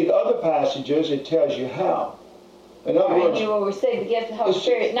you read other passages, it tells you how. In other And words, you will receive the gift of the Holy It's-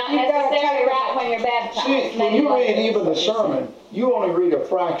 Spirit, not You gotta necessarily take- right when you're baptized. see, when maybe you later, read even the is what you're sermon, you only read a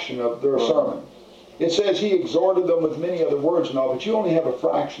fraction of their sermon. It says he exhorted them with many other words and all, but you only have a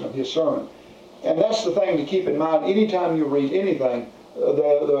fraction of his sermon. And that's the thing to keep in mind. Anytime you read anything,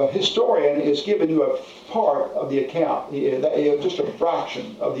 the historian is giving you a part of the account, just a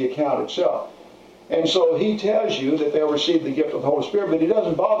fraction of the account itself. And so he tells you that they'll receive the gift of the Holy Spirit, but he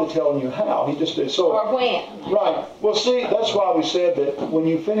doesn't bother telling you how. He just did so. Or when. Right. Well, see, that's why we said that when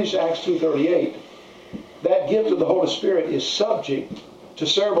you finish Acts 2:38, that gift of the Holy Spirit is subject to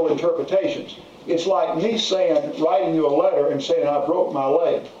several interpretations. It's like me writing you a letter and saying I broke my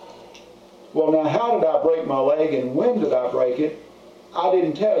leg. Well, now how did I break my leg and when did I break it? I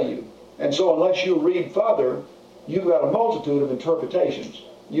didn't tell you. And so unless you read further, you've got a multitude of interpretations.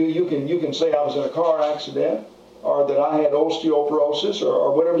 You can say I was in a car accident, or that I had osteoporosis,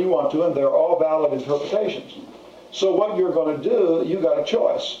 or whatever you want to, and they're all valid interpretations. So what you're going to do, you got a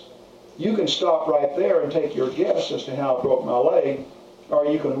choice. You can stop right there and take your guess as to how I broke my leg, or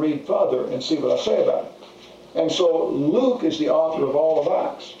you can read further and see what I say about it. And so Luke is the author of all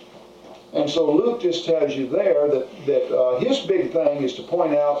of Acts. And so Luke just tells you there that his big thing is to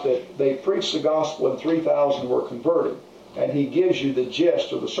point out that they preached the gospel and 3,000 were converted. And he gives you the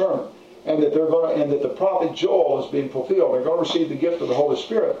gist of the sermon. And that that the prophet Joel is being fulfilled. They're going to receive the gift of the Holy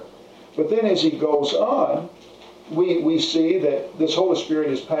Spirit. But then as he goes on, we see that this Holy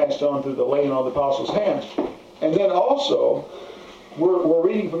Spirit is passed on through the laying on the apostles' hands. And then also, we're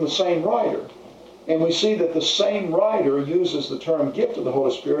reading from the same writer. And we see that the same writer uses the term gift of the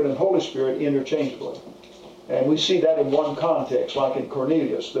Holy Spirit and Holy Spirit interchangeably. And we see that in one context, like in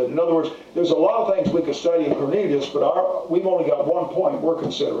Cornelius. That in other words, there's a lot of things we could study in Cornelius, but we've only got one point we're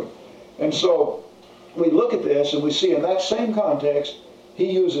considering. And so we look at this and we see in that same context,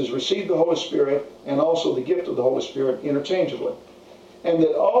 he uses receive the Holy Spirit and also the gift of the Holy Spirit interchangeably. And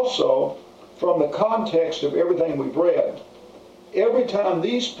that also, from the context of everything we've read, every time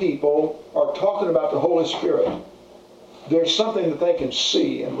these people are talking about the Holy Spirit, there's something that they can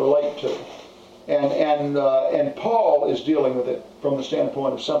see and relate to. And Paul is dealing with it from the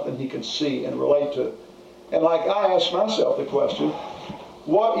standpoint of something he can see and relate to. And like I asked myself the question,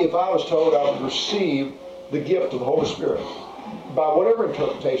 what if I was told I would receive the gift of the Holy Spirit by whatever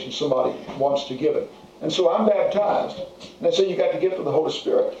interpretation somebody wants to give it? And so I'm baptized. And they say, you got the gift of the Holy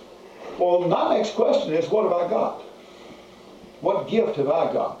Spirit. Well, my next question is, what have I got? What gift have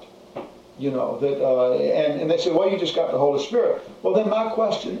I got? You know, and they say, well, you just got the Holy Spirit. Well, then my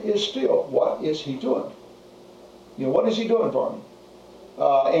question is still, what is he doing? You know, what is he doing for me?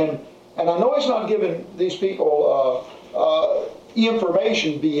 And I know he's not giving these people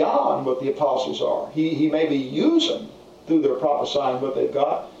information beyond what the apostles are. He may be using through their prophesying what they've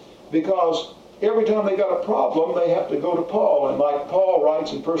got, because every time they got a problem, they have to go to Paul. And like Paul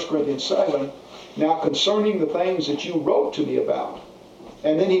writes in 1 Corinthians 7, now concerning the things that you wrote to me about.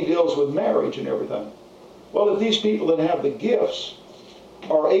 And then he deals with marriage and everything. Well, if these people that have the gifts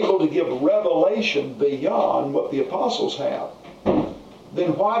are able to give revelation beyond what the apostles have,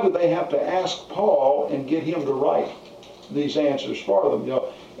 then why do they have to ask Paul and get him to write these answers for them? You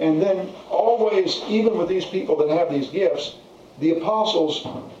know? And then always, even with these people that have these gifts, the apostles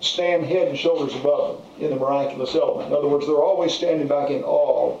stand head and shoulders above them in the miraculous element. In other words, they're always standing back in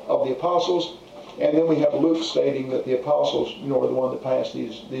awe of the apostles. And then we have Luke stating that the apostles, you know, are the one that passed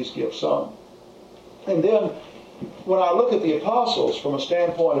these gifts on. And then when I look at the apostles from a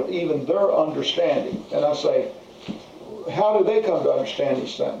standpoint of even their understanding, and I say, how do they come to understand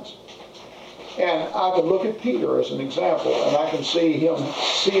these things? And I can look at Peter as an example, and I can see him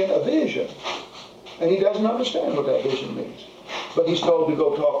seeing a vision. And he doesn't understand what that vision means. But he's told to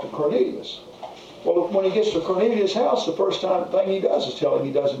go talk to Cornelius. Well, when he gets to Cornelius' house, the first thing he does is tell him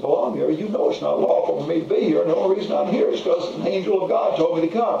he doesn't belong here. You know it's not lawful for me to be here, and the only reason I'm here is because an angel of God told me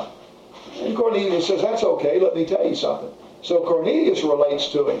to come. And Cornelius says, that's okay, let me tell you something. So Cornelius relates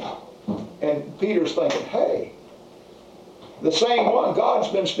to him. And Peter's thinking, hey, the same one, God's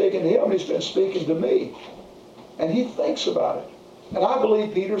been speaking to him, and he's been speaking to me. And he thinks about it. And I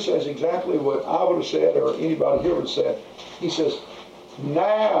believe Peter says exactly what I would have said, or anybody here would have said. He says,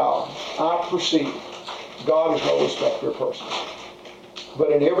 now I perceive God is no respecter of persons.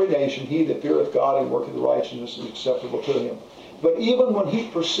 But in every nation he that feareth God and worketh righteousness is acceptable to him. But even when he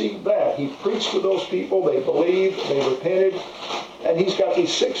perceived that, he preached to those people, they believed, they repented, and he's got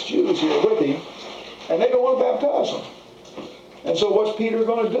these 6 Jews here with him, and they don't want to baptize them. And so what's Peter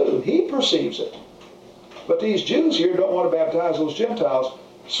going to do? He perceives it. But these Jews here don't want to baptize those Gentiles.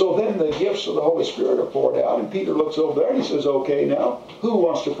 So then the gifts of the Holy Spirit are poured out, and Peter looks over there and he says, okay, now, who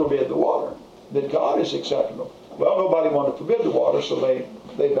wants to forbid the water? That God is accepting them. Well, nobody wanted to forbid the water, so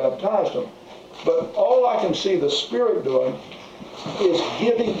they baptized them. But all I can see the Spirit doing is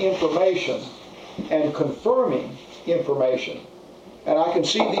giving information and confirming information. And I can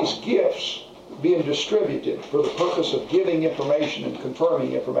see these gifts being distributed for the purpose of giving information and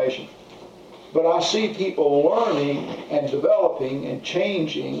confirming information. But I see people learning and developing and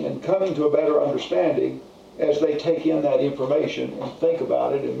changing and coming to a better understanding as they take in that information and think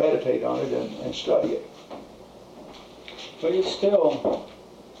about it and meditate on it and study it. But it still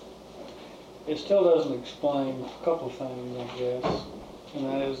doesn't explain a couple of things, I guess. and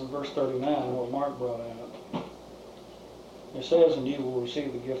that is in verse 39, what Mark brought out. It says, and you will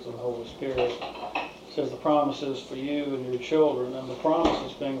receive the gift of the Holy Spirit. It says the promises for you and your children, and the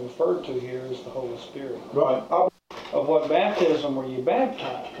promises being referred to here is the Holy Spirit. Right. Of what baptism were you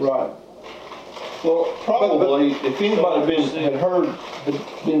baptized? Right. Well, probably, if anybody had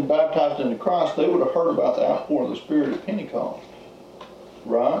been baptized into Christ, they would have heard about the outpouring of the Spirit at Pentecost.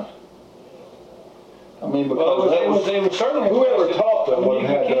 Right? I mean, because it was certainly whoever taught them would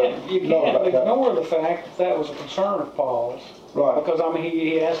have had you to know can't about that. ignore the fact that was a concern of Paul's. Right. Because, I mean,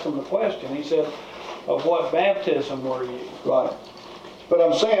 he asked him the question. He said, of what baptism were you? Right. But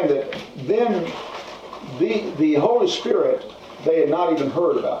I'm saying that then the Holy Spirit, they had not even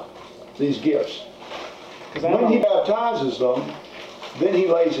heard about these gifts. When he baptizes them, then he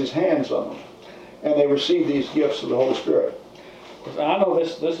lays his hands on them, and they receive these gifts of the Holy Spirit. I know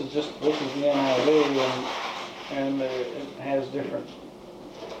this is the NIV, and it has different,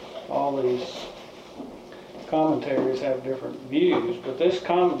 all these commentaries have different views, but the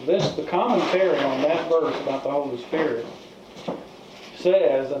commentary on that verse about the Holy Spirit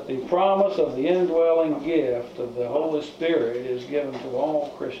says that the promise of the indwelling gift of the Holy Spirit is given to all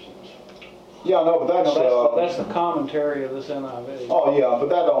Christians. Yeah, no, but That's the commentary of this NIV. Oh yeah, but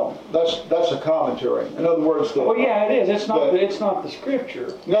that's a commentary. In other words, Well, yeah, it is. It's not the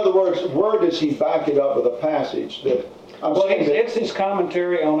scripture. In other words, where does he back it up with a passage that I'm saying that, it's his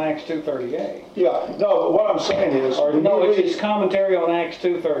commentary on Acts 2:38. Yeah, no, but what I'm saying is, It's his commentary on Acts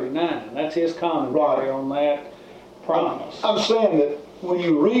 2:39. That's his commentary on that promise. I'm saying that when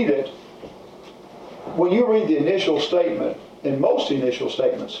you read it, when you read the initial statement, in most initial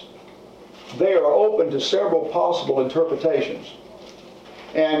statements, they are open to several possible interpretations.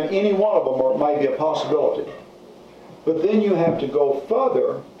 And any one of them might be a possibility. But then you have to go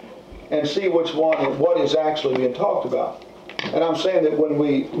further and see which one and what is actually being talked about. And I'm saying that when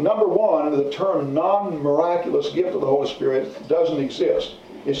number one, the term non-miraculous gift of the Holy Spirit doesn't exist.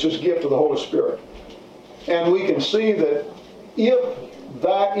 It's just gift of the Holy Spirit. And we can see that if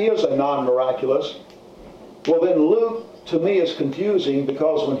that is a non-miraculous, well then Luke to me is confusing,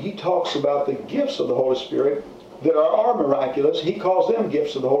 because when he talks about the gifts of the Holy Spirit that are miraculous, he calls them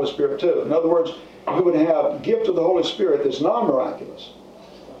gifts of the Holy Spirit too. In other words, you would have gift of the Holy Spirit that's non-miraculous.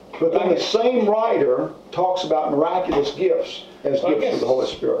 But then the same writer talks about miraculous gifts as gifts of the Holy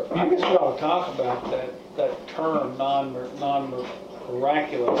Spirit. I guess we ought to talk about that term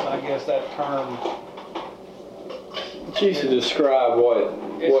non-miraculous. I guess that term... It's used to describe what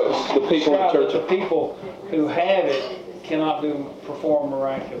the people in the church... The people who have it cannot perform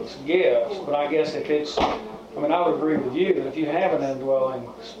miraculous gifts. But I guess if it's... I mean, I would agree with you that if you have an indwelling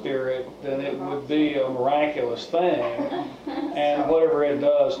spirit, then it would be a miraculous thing, and whatever it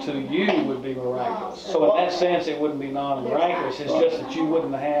does to you would be miraculous. So in that sense, it wouldn't be non-miraculous. It's just that you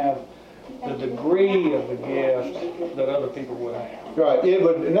wouldn't have the degree of the gift that other people would have. Right. It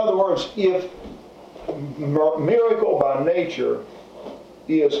would, in other words, if miracle by nature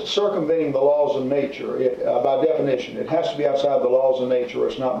is circumventing the laws of nature, by definition, it has to be outside the laws of nature or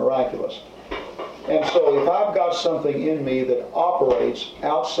it's not miraculous. And so if I've got something in me that operates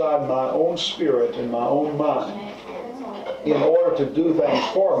outside my own spirit and my own mind in order to do things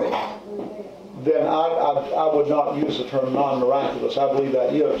for me, then I would not use the term non-miraculous. I believe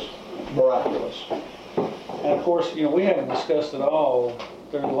that is miraculous. And of course, we haven't discussed it all.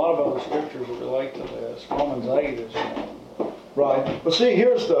 There's a lot of other scriptures that relate to this. Romans 8 is one. Right. But see,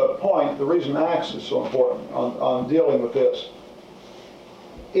 here's the point, the reason Acts is so important on dealing with this.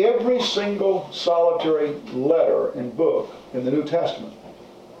 Every single solitary letter and book in the New Testament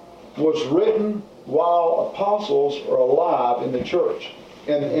was written while apostles are alive in the church.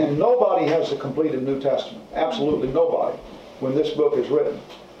 And nobody has a completed New Testament. Absolutely nobody when this book is written.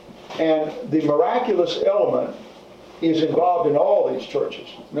 And the miraculous element is involved in all these churches.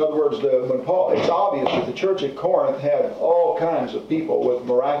 In other words, it's obvious that the church at Corinth had all kinds of people with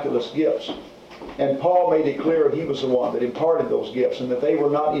miraculous gifts. And Paul made it clear he was the one that imparted those gifts and that they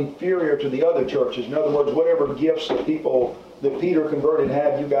were not inferior to the other churches. In other words, whatever gifts that Peter converted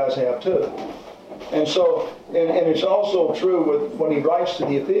had, you guys have too. And so, and it's also true when he writes to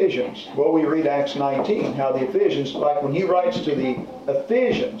the Ephesians. Well, we read Acts 19, how the Ephesians, like when he writes to the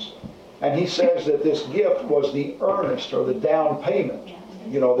Ephesians, and he says that this gift was the earnest or the down payment,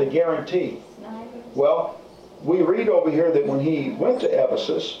 the guarantee. Well, we read over here that when he went to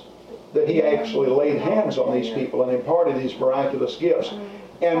Ephesus, that he actually laid hands on these people and imparted these miraculous gifts.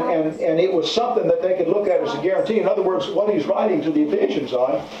 And it was something that they could look at as a guarantee. In other words, what he's writing to the Ephesians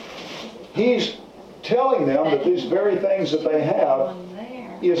on, he's telling them that these very things that they have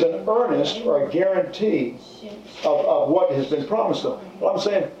is an earnest or a guarantee of what has been promised them. Well, I'm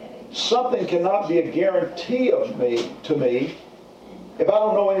saying something cannot be a guarantee to me if I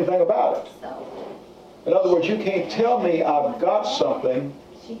don't know anything about it. In other words, you can't tell me I've got something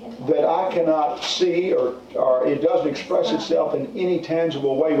that I cannot see or it doesn't express itself in any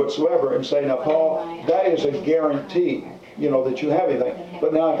tangible way whatsoever and say, now Paul, that is a guarantee, that you have anything.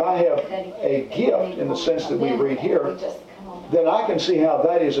 But now if I have a gift in the sense that we read here, then I can see how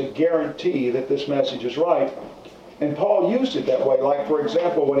that is a guarantee that this message is right. And Paul used it that way. Like, for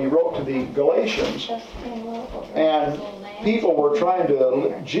example, when he wrote to the Galatians, and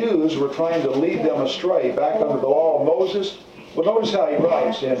Jews were trying to lead them astray back under the law of Moses. Well, notice how he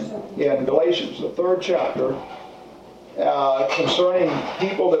writes in Galatians, the 3rd chapter, concerning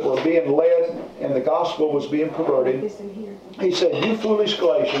people that were being led and the gospel was being perverted. He said, "You foolish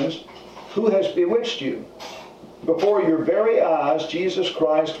Galatians, who has bewitched you? Before your very eyes, Jesus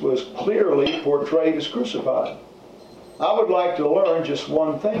Christ was clearly portrayed as crucified. I would like to learn just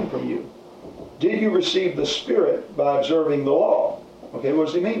one thing from you. Did you receive the Spirit by observing the law?" Okay, what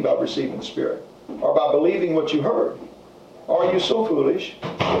does he mean by receiving the Spirit? Or by believing what you heard? Are you so foolish?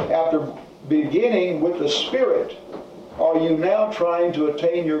 After beginning with the Spirit, are you now trying to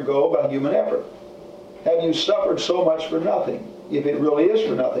attain your goal by human effort? Have you suffered so much for nothing, if it really is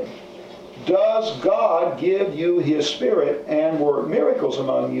for nothing? Does God give you His Spirit and work miracles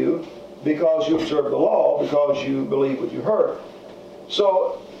among you because you observe the law, because you believe what you heard?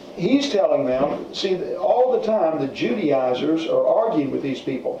 So he's telling them, see, all the time the Judaizers are arguing with these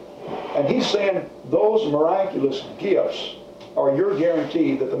people. And he's saying those miraculous gifts are your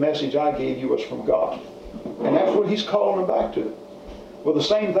guarantee that the message I gave you was from God. And that's what he's calling them back to. Well, the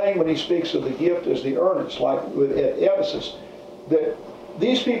same thing when he speaks of the gift as the earnest, like at Ephesus, that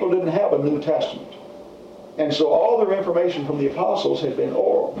these people didn't have a New Testament. And so all their information from the apostles had been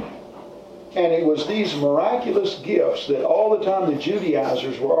oral. And it was these miraculous gifts that all the time the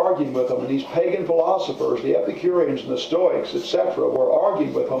Judaizers were arguing with them, and these pagan philosophers, the Epicureans and the Stoics, etc., were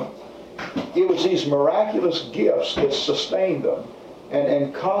arguing with them. It was these miraculous gifts that sustained them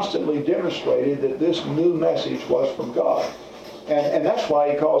and constantly demonstrated that this new message was from God. And that's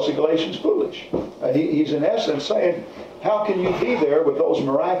why he calls the Galatians foolish. He's in essence saying, how can you be there with those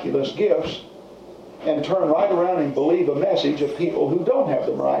miraculous gifts and turn right around and believe a message of people who don't have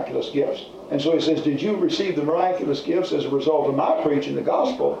the miraculous gifts? And so he says, did you receive the miraculous gifts as a result of my preaching the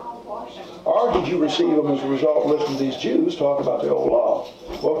gospel? Or did you receive them as a result of listening to these Jews talk about the old law?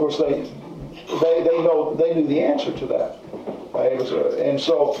 Well, of course, they knew the answer to that. And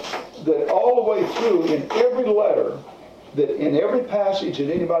so that all the way through, in every letter, that in every passage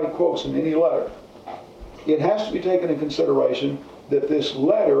that anybody quotes in any letter, it has to be taken in consideration that this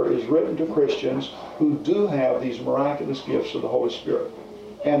letter is written to Christians who do have these miraculous gifts of the Holy Spirit.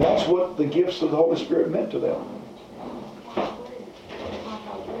 And that's what the gifts of the Holy Spirit meant to them.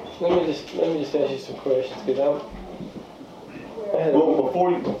 Let me just ask you some questions, because Well,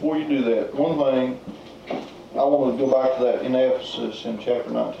 before you do that, one thing I want to go back to that in Ephesus in chapter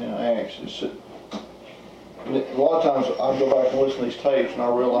 19 of Acts. A lot of times I go back and listen to these tapes and I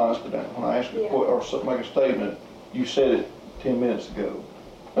realize that when I ask a question or make a statement, you said it 10 minutes ago.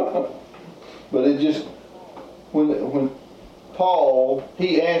 But it just, when Paul,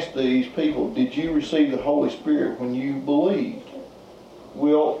 he asked these people, did you receive the Holy Spirit when you believed?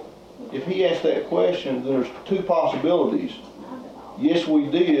 Well, if he asked that question, then there's two possibilities. Yes, we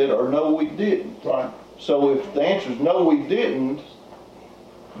did, or no, we didn't. Right. So if the answer is no, we didn't,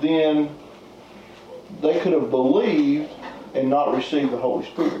 then they could have believed and not received the Holy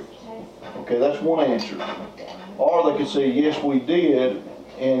Spirit. Okay, that's one answer. Or they could say, yes, we did,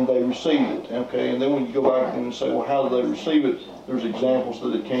 and they received it. Okay, and then when you go back and say, well, how did they receive it? There's examples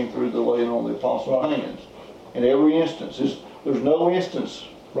that it came through the laying on the apostles' hands. In every instance, there's no instance.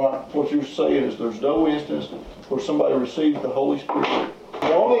 Right. What you're saying is there's no instance where somebody received the Holy Spirit.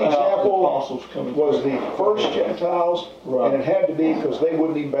 The only example was through. the first Gentiles, Right. and it had to be because they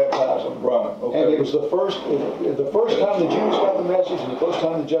wouldn't even baptize them. Right. Okay. And it was the first time the Jews got the message, and the first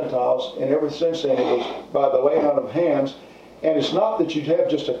time the Gentiles, and ever since then it was by the laying on of hands. And it's not that you have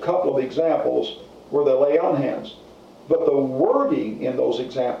just a couple of examples where they lay on hands, but the wording in those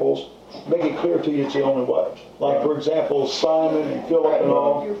examples make it clear to you it's the only way. Like, for example, Simon and Philip and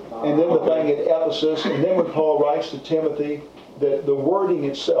all, and then the thing at Ephesus, and then when Paul writes to Timothy, that the wording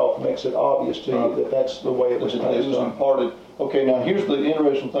itself makes it obvious to you that that's the way it was done. Imparted. Okay, now here's the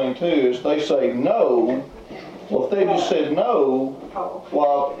interesting thing too, is they say no. Well, if they just said no,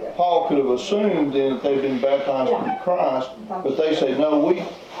 well, Paul could have assumed then that they'd been baptized in Christ, but they say no,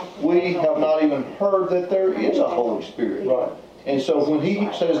 we have not even heard that there is a Holy Spirit. Right. And so when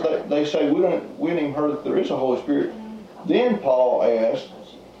he says that, they say, we didn't even heard that there is a Holy Spirit. Then Paul asked,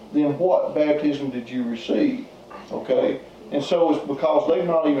 then what baptism did you receive? Okay? And so it's because they've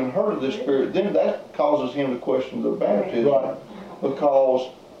not even heard of this Spirit, then that causes him to question their baptism. Right.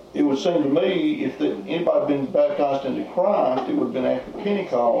 Because it would seem to me, if anybody had been baptized into Christ, it would have been after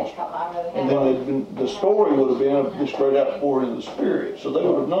Pentecost. And then the story would have been of this great outpouring of the Spirit. So they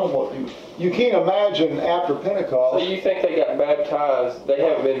would have known what he was. You can't imagine after So Pentecost. you think they got baptized, they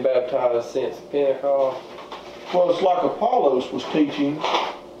haven't been baptized since Pentecost? Well, it's like Apollos was teaching,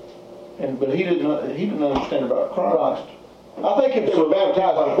 but he didn't understand about Christ. I think if they were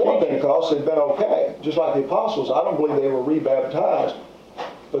baptized before Pentecost, they'd been okay. Just like the apostles, I don't believe they were rebaptized.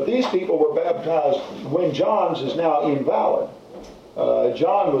 But these people were baptized when John's is now invalid.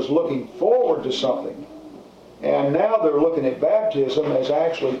 John was looking forward to something. And now they're looking at baptism as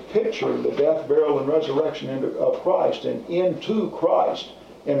actually picturing the death, burial, and resurrection of Christ and into Christ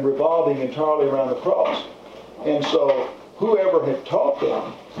and revolving entirely around the cross. And so whoever had taught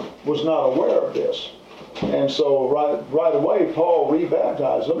them was not aware of this. And so right away, Paul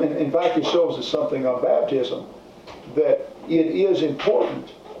rebaptized them. And in fact, it shows us something on baptism, that it is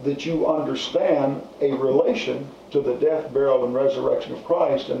important that you understand a relation to the death, burial, and resurrection of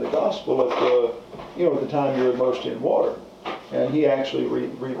Christ and the gospel at the time you're immersed in water. And he actually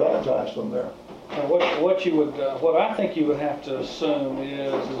rebaptized them there. Now, what I think you would have to assume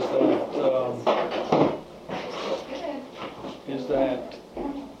is that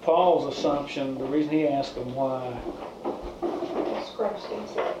Paul's assumption, the reason he asked them why,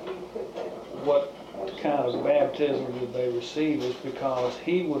 what kind of baptism did they receive, is because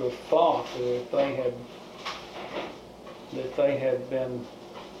he would have thought that if they had been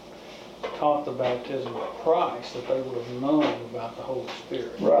taught the baptism of Christ, that they would have known about the Holy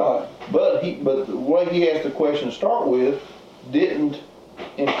Spirit. Right. But the way he asked the question to start with didn't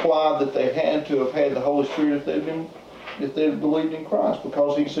imply that they had to have had the Holy Spirit if they had believed in Christ,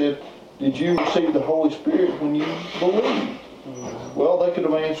 because he said, did you receive the Holy Spirit when you believed? Mm-hmm. Well, they could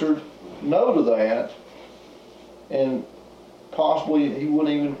have answered no to that, and possibly he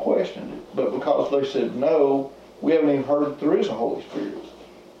wouldn't even question it. But because they said no, we haven't even heard that there is a Holy Spirit.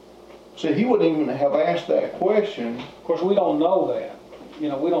 So he wouldn't even have asked that question. Of course, we don't know that. We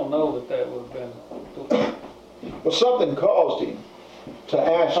don't know that would have been. Well, something caused him to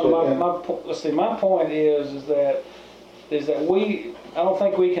ask it. My point is that I don't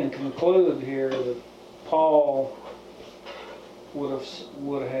think we can conclude here that Paul would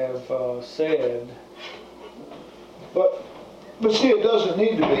have said. But see, it doesn't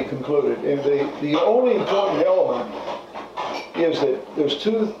need to be concluded. And the only important element is that there's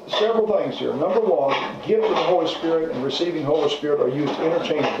several things here. Number one, gift of the Holy Spirit and receiving Holy Spirit are used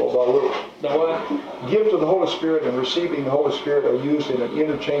interchangeable by Luke. The what? Gift of the Holy Spirit and receiving the Holy Spirit are used in an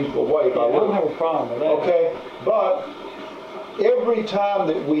interchangeable way by Luke. I don't have a problem with that. Okay, but every time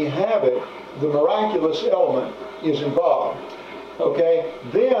that we have it, the miraculous element is involved. Okay,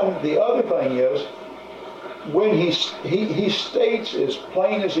 then the other thing is, when he states as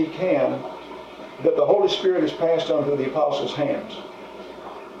plain as he can that the Holy Spirit is passed on through the apostles' hands.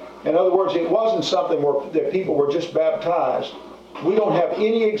 In other words, it wasn't something that people were just baptized. We don't have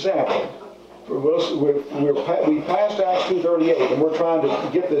any example. We passed Acts 2:38, and we're trying to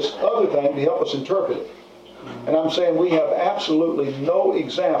get this other thing to help us interpret it. And I'm saying we have absolutely no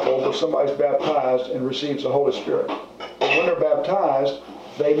example where somebody's baptized and receives the Holy Spirit. But when they're baptized,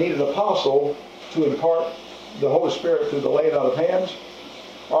 they need an apostle to impart the Holy Spirit through the laying on of hands.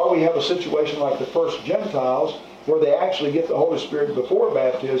 Or we have a situation like the first Gentiles, where they actually get the Holy Spirit before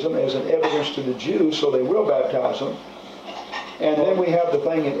baptism as an evidence to the Jews, so they will baptize them. And then we have the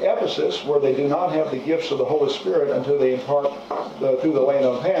thing in Ephesus, where they do not have the gifts of the Holy Spirit until they impart through the laying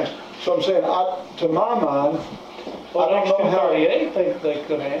on of hands. So I'm saying, to my mind, well, I don't know how. 2:38 they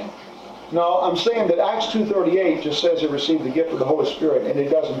could have. No, I'm saying that Acts 2:38 just says they received the gift of the Holy Spirit, and it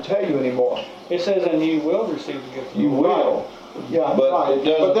doesn't tell you anymore. It says, and you will receive the gift of the You Holy Spirit. will. Yeah, But right. it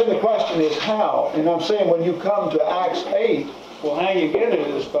doesn't. But then the question is how. And I'm saying when you come to Acts 8, Well, how you get it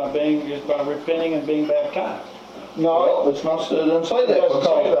is by repenting and being baptized. Well, it's not, it doesn't say that. It doesn't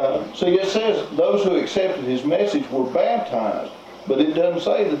say because- that. See, it says those who accepted his message were baptized, but it doesn't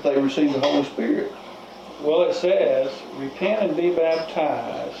say that they received the Holy Spirit. Well, it says, repent and be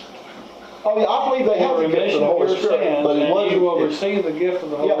baptized. Oh yeah, I believe they have the gift of Remission the of Holy your Spirit. sins, but it and wasn't- you will receive the gift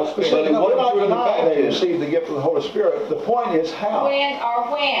of the Holy Yeah, but Spirit. see, no, we're not through the denying they baptism. received the gift of the Holy Spirit. The point is how. When.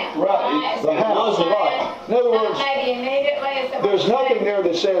 Right, the how. Right. In other words, Maybe immediately. there's nothing there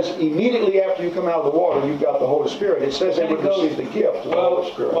that says immediately after you come out of the water you've got the Holy Spirit. It says they would receive the gift of the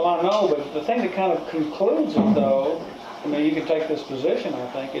Holy Spirit. Well, I know, but the thing that kind of concludes it, though, I mean, you can take this position, I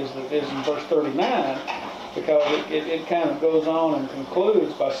think, is in verse 39, because it kind of goes on and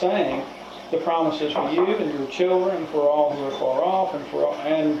concludes by saying, the promises for you and your children, for all who are far off,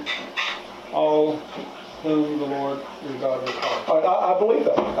 and all whom the Lord your God will call. I believe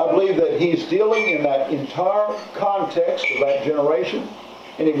that. I believe that he's dealing in that entire context of that generation,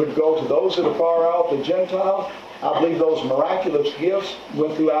 and he would go to those that are far out, the Gentile. I believe those miraculous gifts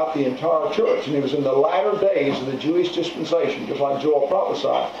went throughout the entire church, and it was in the latter days of the Jewish dispensation, just like Joel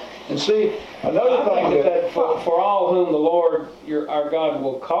prophesied. And see, another I thing think that for all whom the Lord our God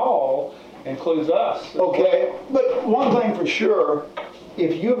will call includes us. Okay, but one thing for sure,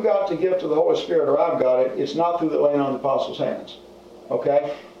 if you've got the gift of the Holy Spirit, or I've got it, it's not through the laying on the apostles' hands.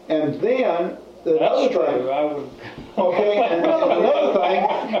 Okay? And then, another That's true. thing, I would. okay, and another thing,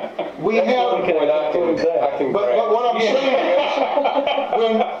 we have, I can but what I'm saying is,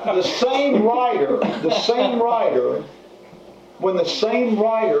 when the same writer, when the same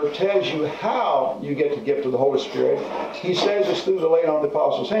writer tells you how you get the gift of the Holy Spirit, he says it's through the laying on the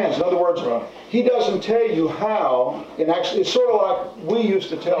apostles' hands. In other words, he doesn't tell you how, and actually it's sort of like we used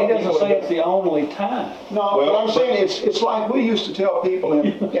to tell He people. doesn't say it's the only time. No, what I'm saying it's like we used to tell people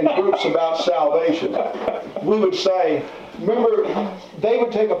in groups about salvation. We would say, remember, they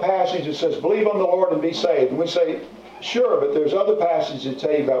would take a passage that says, believe on the Lord and be saved. And we say, sure, but there's other passages that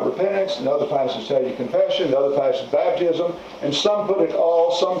tell you about repentance, and other passages tell you confession, and other passages baptism, and some put it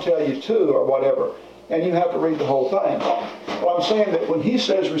all, some tell you two, or whatever. And you have to read the whole thing. Well, I'm saying that when he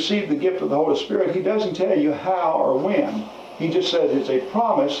says receive the gift of the Holy Spirit, he doesn't tell you how or when. He just says it's a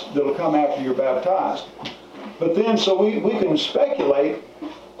promise that'll come after you're baptized. But then, so we can speculate,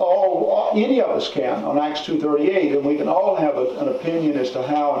 any of us can, on Acts 2:38, and we can all have an opinion as to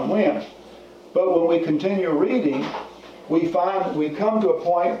how and when. But when we continue reading, we come to a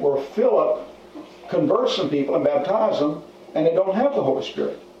point where Philip converts some people and baptizes them, and they don't have the Holy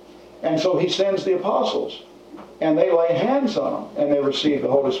Spirit. And so he sends the apostles, and they lay hands on them, and they receive the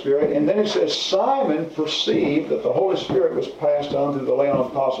Holy Spirit. And then it says Simon perceived that the Holy Spirit was passed on through the laying on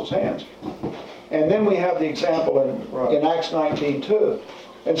of the apostles' hands. And then we have the example in Acts 19:2.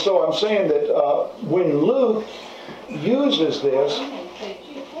 And so I'm saying that when Luke uses this,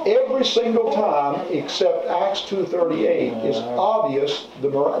 every single time except Acts 2:38 is obvious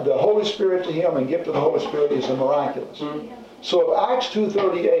the Holy Spirit to him and gift of the Holy Spirit is the miraculous. So if Acts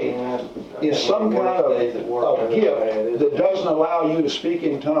 2:38 is some kind of gift that doesn't allow you to speak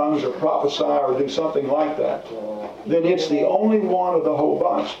in tongues or prophesy or do something like that, then it's the only one of the whole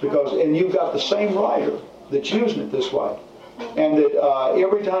bunch. And you've got the same writer that's using it this way. And that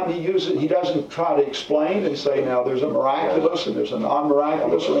every time he uses it, he doesn't try to explain and say, now there's a miraculous and there's a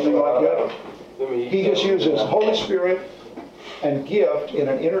non-miraculous or anything like that. He just uses Holy Spirit and gift in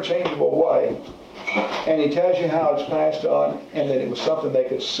an interchangeable way. And he tells you how it's passed on, and that it was something they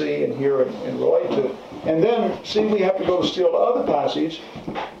could see and hear and relate to. And then, see, we have to go to still other passages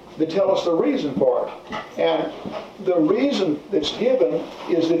that tell us the reason for it. And the reason that's given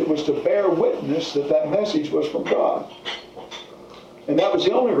is that it was to bear witness that that message was from God. And that was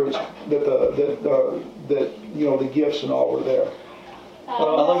the only reason that the gifts and all were there.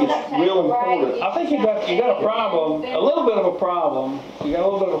 I think it's real important. I think you got a problem, a little bit of a problem. You got a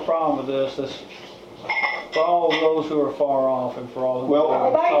little bit of a problem with this for all those who are far off and for all who are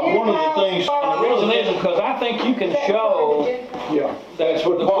far off. One of the things, And the reason is because I think you can show That's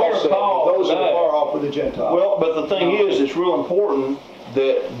what Paul said. Those that are far off with the Gentiles. well, but the thing is, it's real important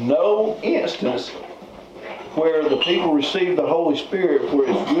that no instance where the people receive the Holy Spirit, where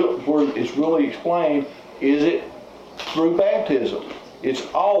it's really explained, is it through baptism. It's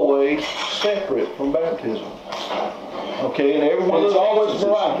always separate from baptism. Okay, and every one of It's those always instances,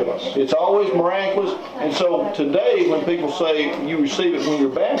 miraculous. It's always miraculous. And so today, when people say you receive it when you're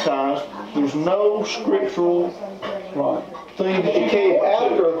baptized, there's no scriptural thing that you It came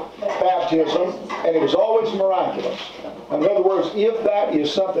can't after baptism, and it was always miraculous. In other words, if that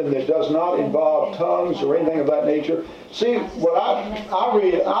is something that does not involve tongues or anything of that nature, see, what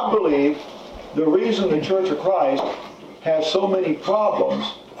I believe the reason the Church of Christ has so many problems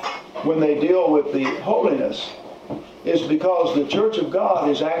when they deal with the holiness is because the Church of God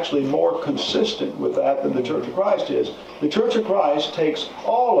is actually more consistent with that than the Church of Christ is. The Church of Christ takes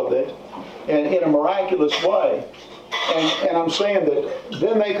all of it and in a miraculous way. And I'm saying that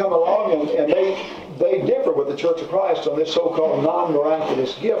then they come along and they differ with the Church of Christ on this so-called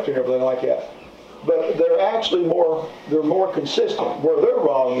non-miraculous gift and everything like that. But they're more consistent. Where they're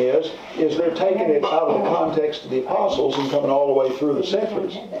wrong is they're taking it out of the context of the apostles and coming all the way through the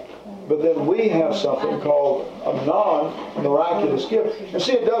centuries. But then we have something called a non-miraculous gift. And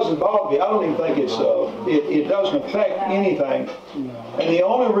see, it doesn't bother me. I don't even think it doesn't affect anything. And the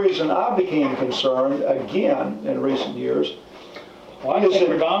only reason I became concerned, again, in recent years, Well, I think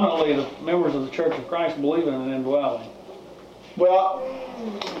predominantly the members of the Church of Christ believe in an indwelling. well,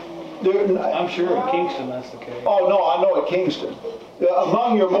 I'm sure at Kingston that's the case. oh no, I know at Kingston.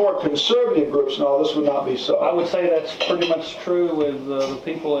 Among your more conservative groups, no, this would not be so. I would say that's pretty much true with the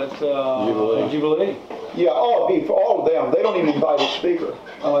people at Jubilee. Yeah, oh, it'd be for all of them. They don't even invite a speaker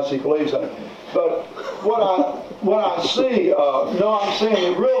unless he believes in it. But what I see, no, I'm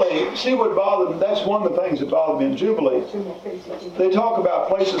saying it really, see what bothered me, that's one of the things that bothered me in Jubilee. They talk about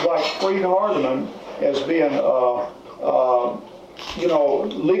places like Freed-Hardeman as being,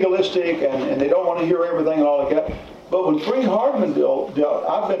 legalistic and they don't want to hear everything and all like that. But when Freed-Hardeman dealt,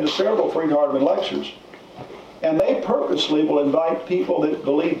 I've been to several Freed-Hardeman lectures, and they purposely will invite people that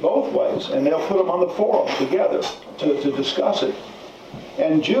believe both ways, and they'll put them on the forum together to discuss it.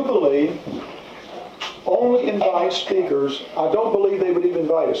 And Jubilee only invites speakers. I don't believe they would even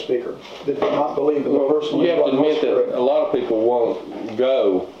invite a speaker that did not believe in the personal. You have to admit Spirit. that a lot of people won't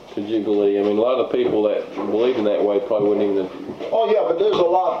go to Jubilee. I mean, a lot of people that believe in that way probably wouldn't even. Oh yeah, but there's a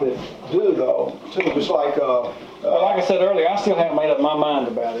lot that do though. Too, just like. Like I said earlier, I still haven't made up my mind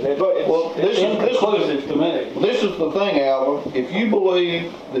about it. It's inconclusive to me. This is the thing, Alvin. If you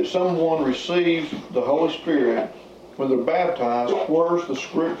believe that someone receives the Holy Spirit when they're baptized, where's the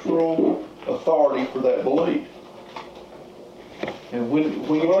scriptural authority for that belief? And when you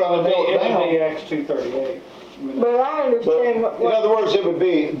try to nail it It would be down, Acts 2:38. But I understand But, in what other words, it would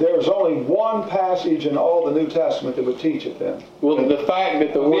be, there's only one passage in all the New Testament that would teach it then. Well, the fact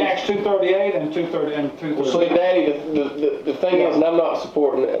that the It would be word. Acts 2:38 and 2:30 and 2:38. See, Daddy, the thing is, and I'm not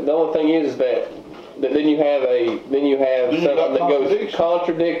supporting it. The only thing is that then you have Then you've got something that goes contradiction.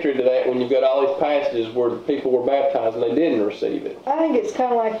 contradictory to that when you've got all these passages where the people were baptized and they didn't receive it. I think it's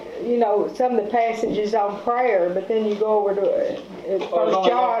kind of like, some of the passages on prayer, but then you go over to First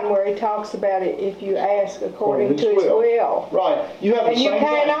John where he talks about it if you ask according to his will. Right. You have the And you same thing.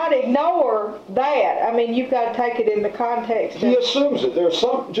 cannot ignore that. I mean, you've got to take it in the context He of, assumes it. There's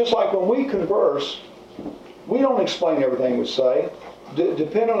some, just like when we converse, we don't explain everything we say.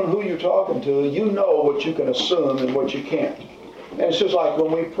 Depending on who you're talking to, you know what you can assume and what you can't. And it's just like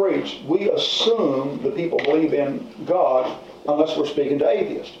when we preach, we assume the people believe in God unless we're speaking to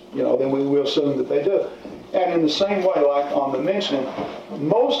atheists. Then we assume that they do. And in the same way, like on the mentioning,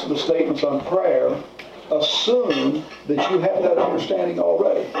 most of the statements on prayer assume that you have that understanding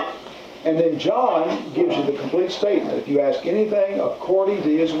already. And then John gives you the complete statement. If you ask anything according to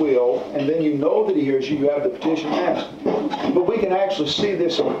his will, and then you know that he hears you, you have the petition asked. But we can actually see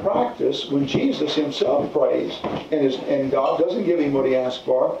this in practice when Jesus himself prays, and God doesn't give him what he asked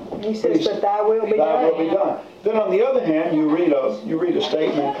for. he says, but thy will be Thy will be done. done. Then on the other hand, you read a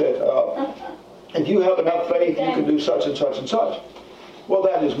statement that if you have enough faith, you can do such and such and such. Well,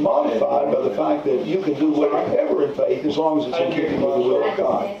 that is modified by the fact that you can do whatever in faith as long as it's in keeping with the will of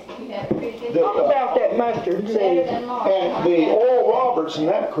God. Talk about that mustard seed. And the Oral Roberts and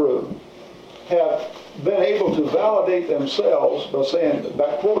that crew have been able to validate themselves by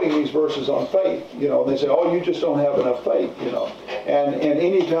quoting these verses on faith. They say, oh, you just don't have enough faith, And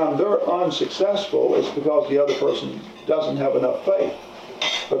anytime they're unsuccessful, it's because the other person doesn't have enough faith.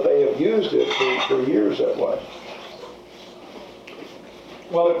 But they have used it for years that way.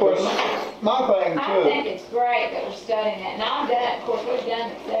 Well, of course, My thing I think too. it's great that we're studying that, and I've done it, of course, we've done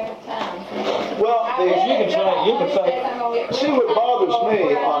it several times. Well, you can say- see what bothers me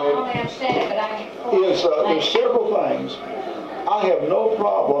on it I don't understand it, but I can. is there's several things. I have no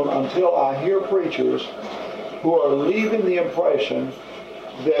problem until I hear preachers who are leaving the impression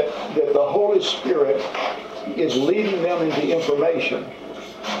that the Holy Spirit is leading them into information.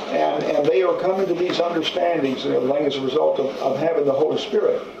 And they are coming to these understandings and everything as a result of having the Holy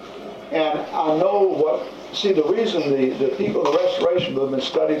Spirit. And I know the reason the people in the Restoration Movement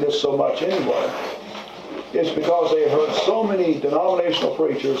study this so much anyway is because they have heard so many denominational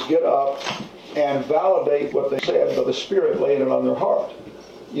preachers get up and validate what they said by the Spirit laying it on their heart.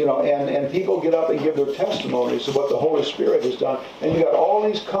 And people get up and give their testimonies of what the Holy Spirit has done. And you got all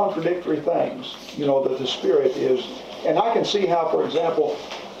these contradictory things, that the Spirit is. And I can see how, for example,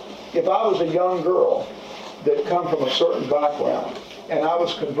 if I was a young girl that come from a certain background and I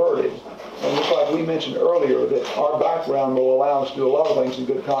was converted, and just like we mentioned earlier, that our background will allow us to do a lot of things in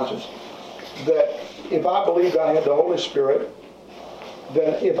good conscience, that if I believed I had the Holy Spirit,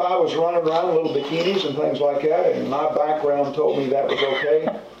 then if I was running around in little bikinis and things like that, and my background told me that was okay,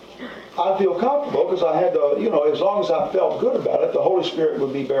 I feel comfortable because I had to, as long as I felt good about it, the Holy Spirit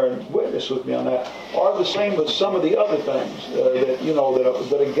would be bearing witness with me on that. Or the same with some of the other things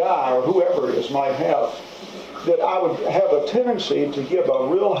that a guy or whoever it is might have, that I would have a tendency to give a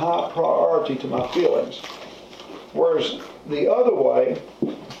real high priority to my feelings. Whereas the other way,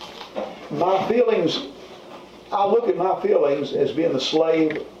 my feelings, I look at my feelings as being the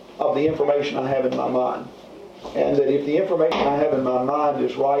slave of the information I have in my mind. And that if the information I have in my mind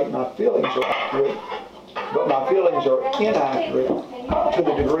is right, my feelings are accurate, but my feelings are inaccurate to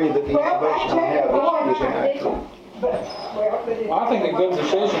the degree that the information I have is inaccurate. Well, I think a good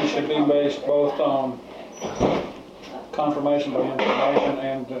decision should be based both on confirmation by information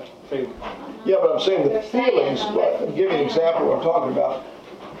and feeling. Yeah, but I'm saying the feelings, I'll give you an example of what I'm talking about.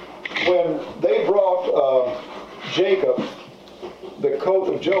 When they brought Jacob the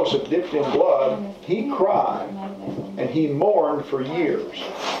coat of Joseph dipped in blood, he cried and he mourned for years.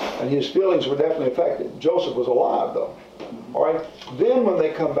 And his feelings were definitely affected. Joseph was alive though. All right. Then when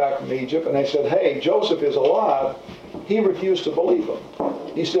they come back from Egypt and they said, hey, Joseph is alive, he refused to believe them.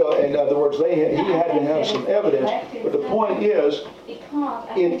 He still, in other words, he had to have some evidence. But the point is,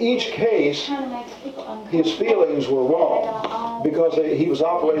 in each case, his feelings were wrong because he was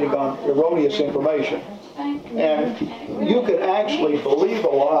operating on erroneous information. And you can actually believe a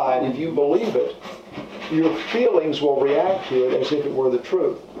lie, and if you believe it, your feelings will react to it as if it were the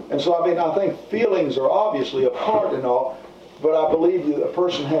truth. And so, I think feelings are obviously a part and all, but I believe that a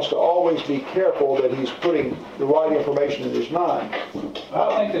person has to always be careful that he's putting the right information in his mind.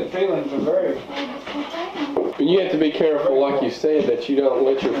 I think that feelings are very... You have to be careful, like you said, that you don't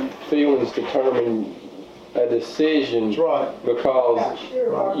let your feelings determine a decision. That's right. Because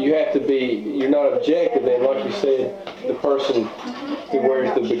you have to be, you're not objective, and like you said, the person who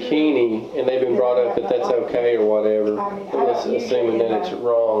wears the bikini and they've been brought up that that's okay or whatever, that's assuming that it's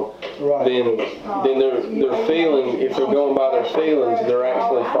wrong, Right. then they're feeling, if they're going by their feelings, they're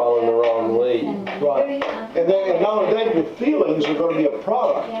actually following the wrong lead. Right. And not only that, your feelings are going to be a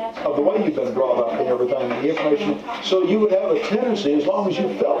product of the way you've been brought up and everything, and the information. So you would have a tendency, as long as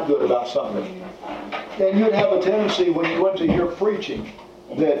you felt good about something, and you'd have a tendency when you went to hear preaching,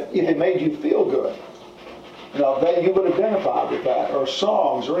 that if it made you feel good, that you would identify with that, or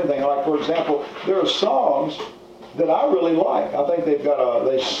songs or anything. Like, for example, there are songs that I really like. I think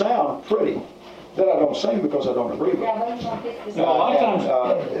they sound pretty. That I don't sing because I don't agree with them. A lot of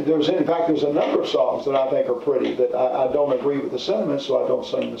times, there's a number of songs that I think are pretty that I don't agree with the sentiments, so I don't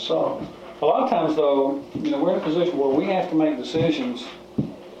sing the song. a lot of times though, we're in a position where we have to make decisions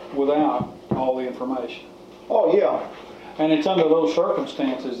without all the information. Oh, yeah. And it's under those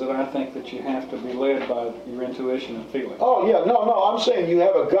circumstances that I think that you have to be led by your intuition and feeling. Oh, yeah. No, I'm saying you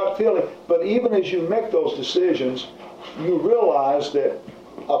have a gut feeling, but even as you make those decisions, you realize that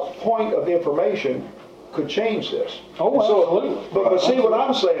a point of information could change this. Oh, absolutely. But see, what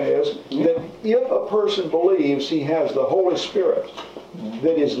I'm saying is that if a person believes he has the Holy Spirit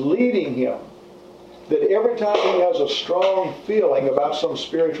that is leading him, that every time he has a strong feeling about some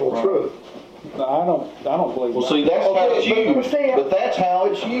spiritual truth. I don't believe Well, that. see, that's how it's used. But that's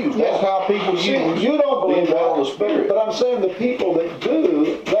how it's used. That's how people use You don't believe the that, the Spirit. but I'm saying the people that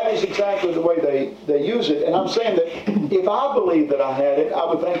do, that is exactly the way they use it. And I'm saying that if I believed that I had it, I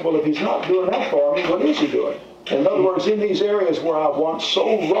would think, well, if he's not doing that for me, what is he doing? In other words, in these areas where I want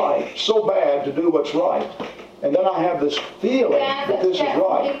so bad to do what's right, and then I have this feeling that this is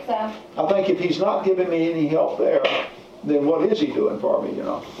right, I think if he's not giving me any help there, then what is he doing for me,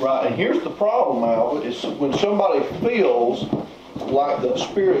 Right, and here's the problem, Al, is when somebody feels like the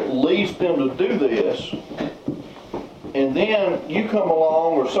Spirit leads them to do this, and then you come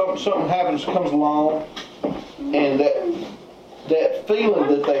along, or something comes along, and that feeling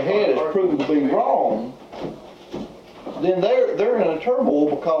that they had is proven to be wrong, then they're in a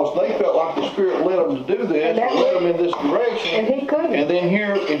turmoil because they felt like the Spirit led them to do this, or led them in this direction. And he couldn't. And then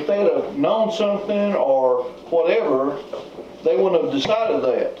here, if they'd have known something or whatever, they wouldn't have decided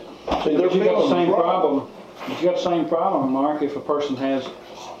that. See, But you got the same wrong. problem. You got the same problem, Mark, if a person has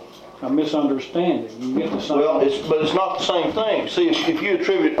a misunderstanding. You get the same. Well, but it's not the same thing. See, if you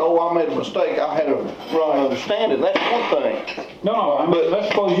attribute, I made a mistake, I had a wrong understanding, that's one thing. No, I mean, let's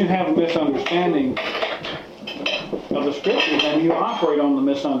suppose you have a misunderstanding of the scriptures and you operate on the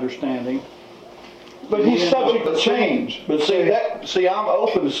misunderstanding. But he's subject to change. But see, I'm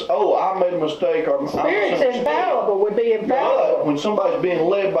open to, I made a mistake, or Spirit's infallible, would be infallible. But when somebody's being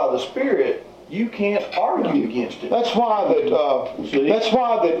led by the Spirit, you can't argue against it. That's why that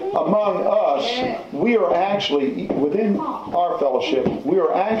among us, we are actually, within our fellowship, we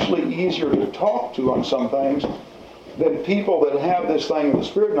are actually easier to talk to on some things than people that have this thing of the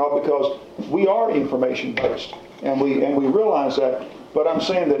Spirit now, because we are information based, and we realize that. But I'm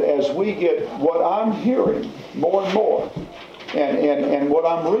saying that as we get what I'm hearing more and more, and what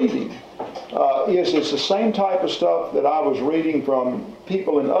I'm reading, it's the same type of stuff that I was reading from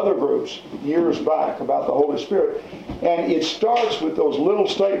people in other groups years back about the Holy Spirit. And it starts with those little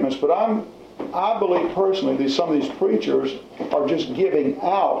statements, but I believe personally that some of these preachers are just giving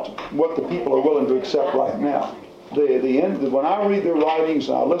out what the people are willing to accept right now. When I read their writings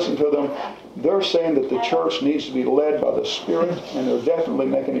and I listen to them, they're saying that the church needs to be led by the Spirit, and they're definitely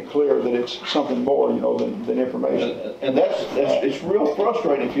making it clear that it's something more, than information. And it's real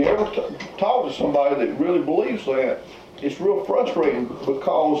frustrating. If you ever talk to somebody that really believes that, it's real frustrating,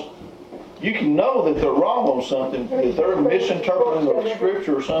 because you can know that they're wrong on something, that they're misinterpreting the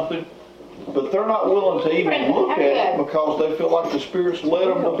Scripture or something, but they're not willing to even look at it because they feel like the Spirit's led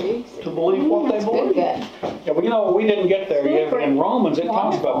them to believe what they believe. Yeah, well, we didn't get there yet. But in Romans, it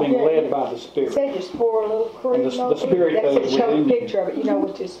talks about being led by the Spirit. Say just pour a little cream And the over it. Spirit That's goes a choke within you. picture of it,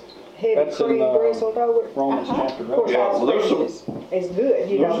 with just heavy That's in, cream drizzled over it. Romans chapter Of course, 9. Yeah, well, there's all some- is good,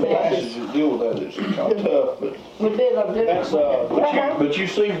 There's some but that's passages that deal with that. It's kind of tough, but That's but you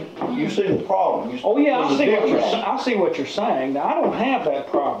see the problem. oh yeah, There's a difference. I see what you're saying. Now, I don't have that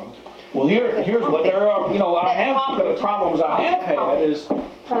problem. Well, here's But what there are, I have the problems I have had is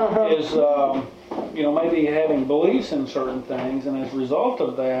maybe having beliefs in certain things, and as a result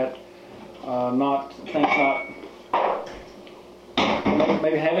of that,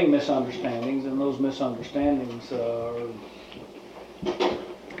 maybe having misunderstandings, and those misunderstandings are,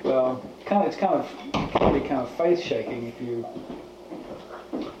 it's kind of faith shaking if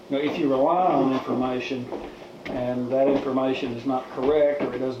you rely on information and that information is not correct,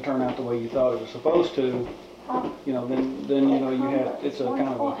 or it doesn't turn out the way you thought it was supposed to, then you have, it's a kind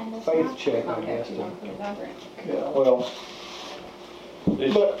of a faith check, I guess. well. But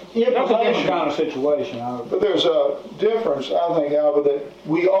That's a different information, kind of situation. but there's a difference, I think, Albert, that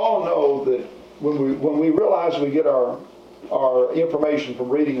we all know that when we realize we get our information from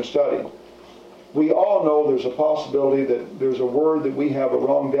reading and studying, we all know there's a possibility that there's a word that we have a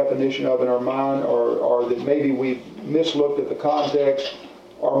wrong definition of in our mind, or that maybe we've mislooked at the context,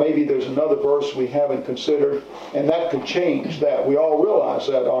 or maybe there's another verse we haven't considered, and that could change that. We all realize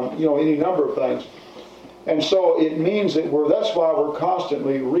that on any number of things. And so it means that that's why we're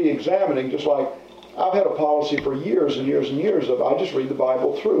constantly re-examining, just like I've had a policy for years and years and years of I just read the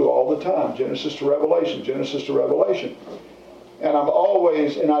Bible through all the time, Genesis to Revelation, Genesis to Revelation. And I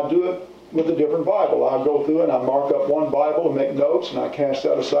do it with a different Bible. I go through and I mark up one Bible and make notes, and I cast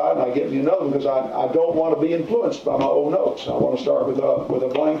that aside and I get me another one, because I don't want to be influenced by my old notes. I want to start with a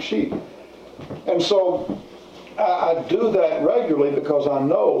blank sheet. And so I do that regularly because I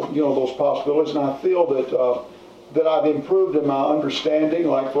know those possibilities, and I feel that I've improved in my understanding.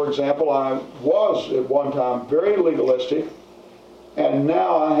 Like, for example, I was at one time very legalistic, and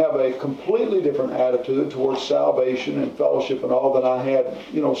now I have a completely different attitude towards salvation and fellowship and all than I had,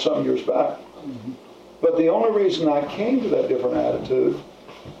 some years back. Mm-hmm. But the only reason I came to that different attitude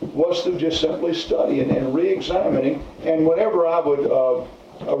was through just simply studying and re-examining. And whenever I would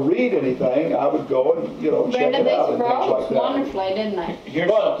read anything, I would go and check it out and things like that. Wonderfully, didn't they?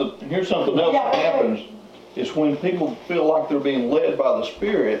 Here's something else that happens, is when people feel like they're being led by the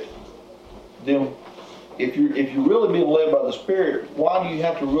Spirit, then if you're really being led by the Spirit, why do you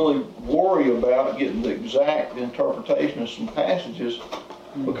have to really worry about getting the exact interpretation of some passages?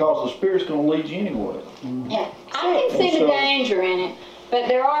 Because the Spirit's going to lead you anyway. Yeah, I can see the danger in it, but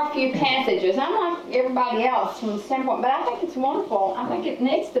there are a few passages. I'm like everybody else from the standpoint, but I think it's wonderful. I think it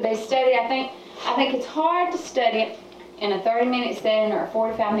needs to be studied. I think it's hard to study it in a 30-minute setting or a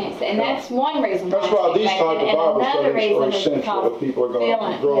 45-minute setting, and that's one reason. That's why these type of Bible another studies are reason is essential because if people are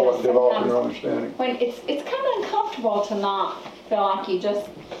going to grow and develop their understanding. when it's kind of uncomfortable to not feel like you just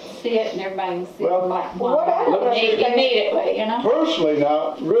see it and everybody can see Well, it like what I don't understand- immediately, Personally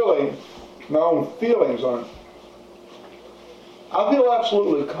now, really, my own feelings on it, I feel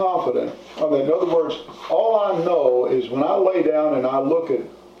absolutely confident on that. In other words, all I know is when I lay down and I look at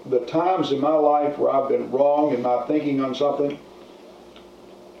the times in my life where I've been wrong in my thinking on something,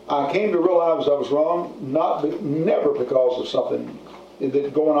 I came to realize I was wrong, never because of something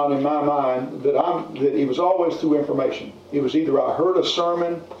that going on in my mind, that it was always through information. It was either I heard a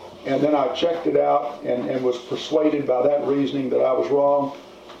sermon and then I checked it out and was persuaded by that reasoning that I was wrong,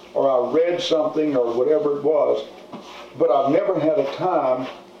 or I read something or whatever it was. But I've never had a time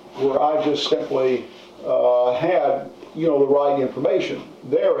where I just simply had the right information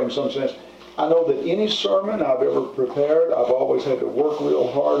there in some sense. I know that any sermon I've ever prepared, I've always had to work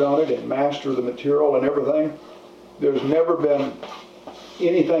real hard on it and master the material and everything. There's never been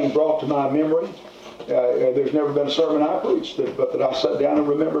anything brought to my memory. There's never been a sermon I preached but that I sat down and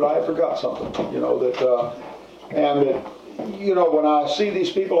remembered I had forgot something. You know, when I see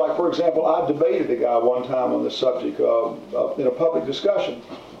these people, like for example, I debated a guy one time on this subject in a public discussion.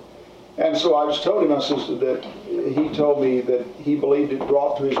 And so I just told him, I said that he told me that he believed it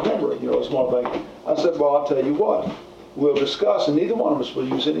brought to his memory, you know, it's one thing. I said, well, I'll tell you what, we'll discuss, and neither one of us will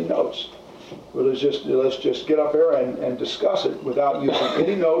use any notes. Well, let's just get up there and discuss it without using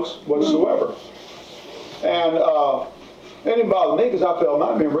any notes whatsoever. And it didn't bother me because I felt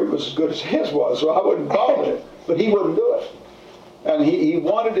my memory was as good as his was, so I wouldn't bother it. But he wouldn't do it. And he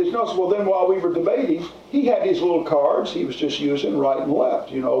wanted his notes. Well, then while we were debating, he had these little cards he was just using right and left,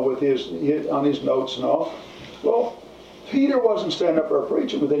 you know, with his on his notes and all. Well, Peter wasn't standing up there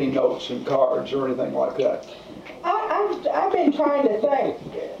preaching with any notes and cards or anything like that. I've been trying to think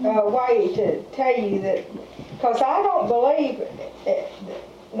a way to tell you that, because I don't believe,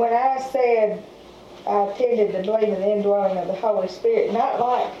 when I said I tended to believe in the indwelling of the Holy Spirit, not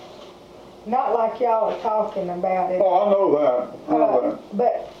like y'all are talking about it. Oh, I know that. I know that.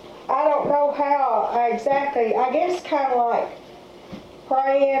 But I don't know how exactly, I guess kind of like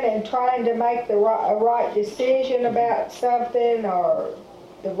praying and trying to make a right decision about something or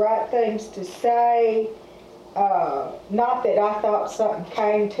the right things to say. Not that I thought something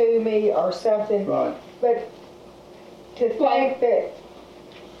came to me or something, Right. but to think that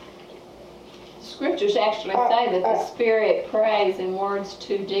Scriptures actually say that the Spirit prays in words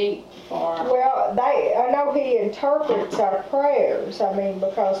too deep for. well, I know He interprets our prayers, I mean,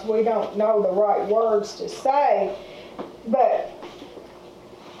 because we don't know the right words to say, but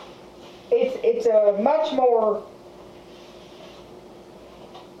it's a much more,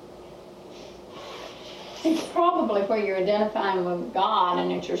 It's probably where you're identifying with God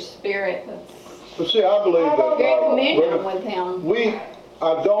and it's your spirit that's But see, I believe that you're communion with Him.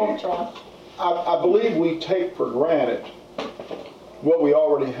 I believe we take for granted what we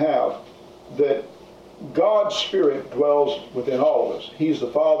already have, that God's Spirit dwells within all of us. He's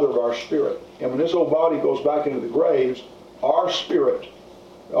the Father of our spirit. And when this old body goes back into the graves, our spirit,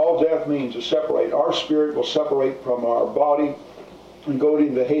 all death means is separate. Our spirit will separate from our body and go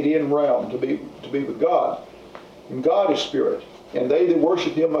into the Hadean realm to be with God. And God is spirit. And they that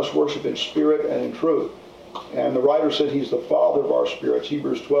worship Him must worship in spirit and in truth. And the writer said He's the Father of our spirits,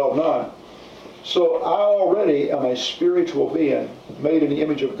 Hebrews 12:9. So I already am a spiritual being made in the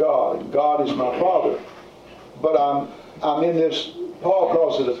image of God, and God is my Father. But I'm in this, Paul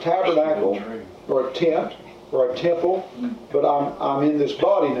calls it a tabernacle, or a tent, or a temple, but I'm in this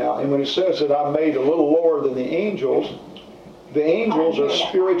body now. And when it says that I'm made a little lower than the angels are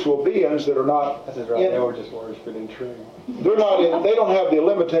spiritual beings that are not. That's right. They were just worshiping in truth. They're not in. They don't have the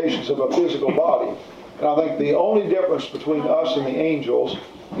limitations of a physical body. And I think the only difference between us and the angels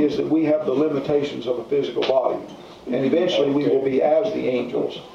is that we have the limitations of a physical body. And eventually we will be as the angels.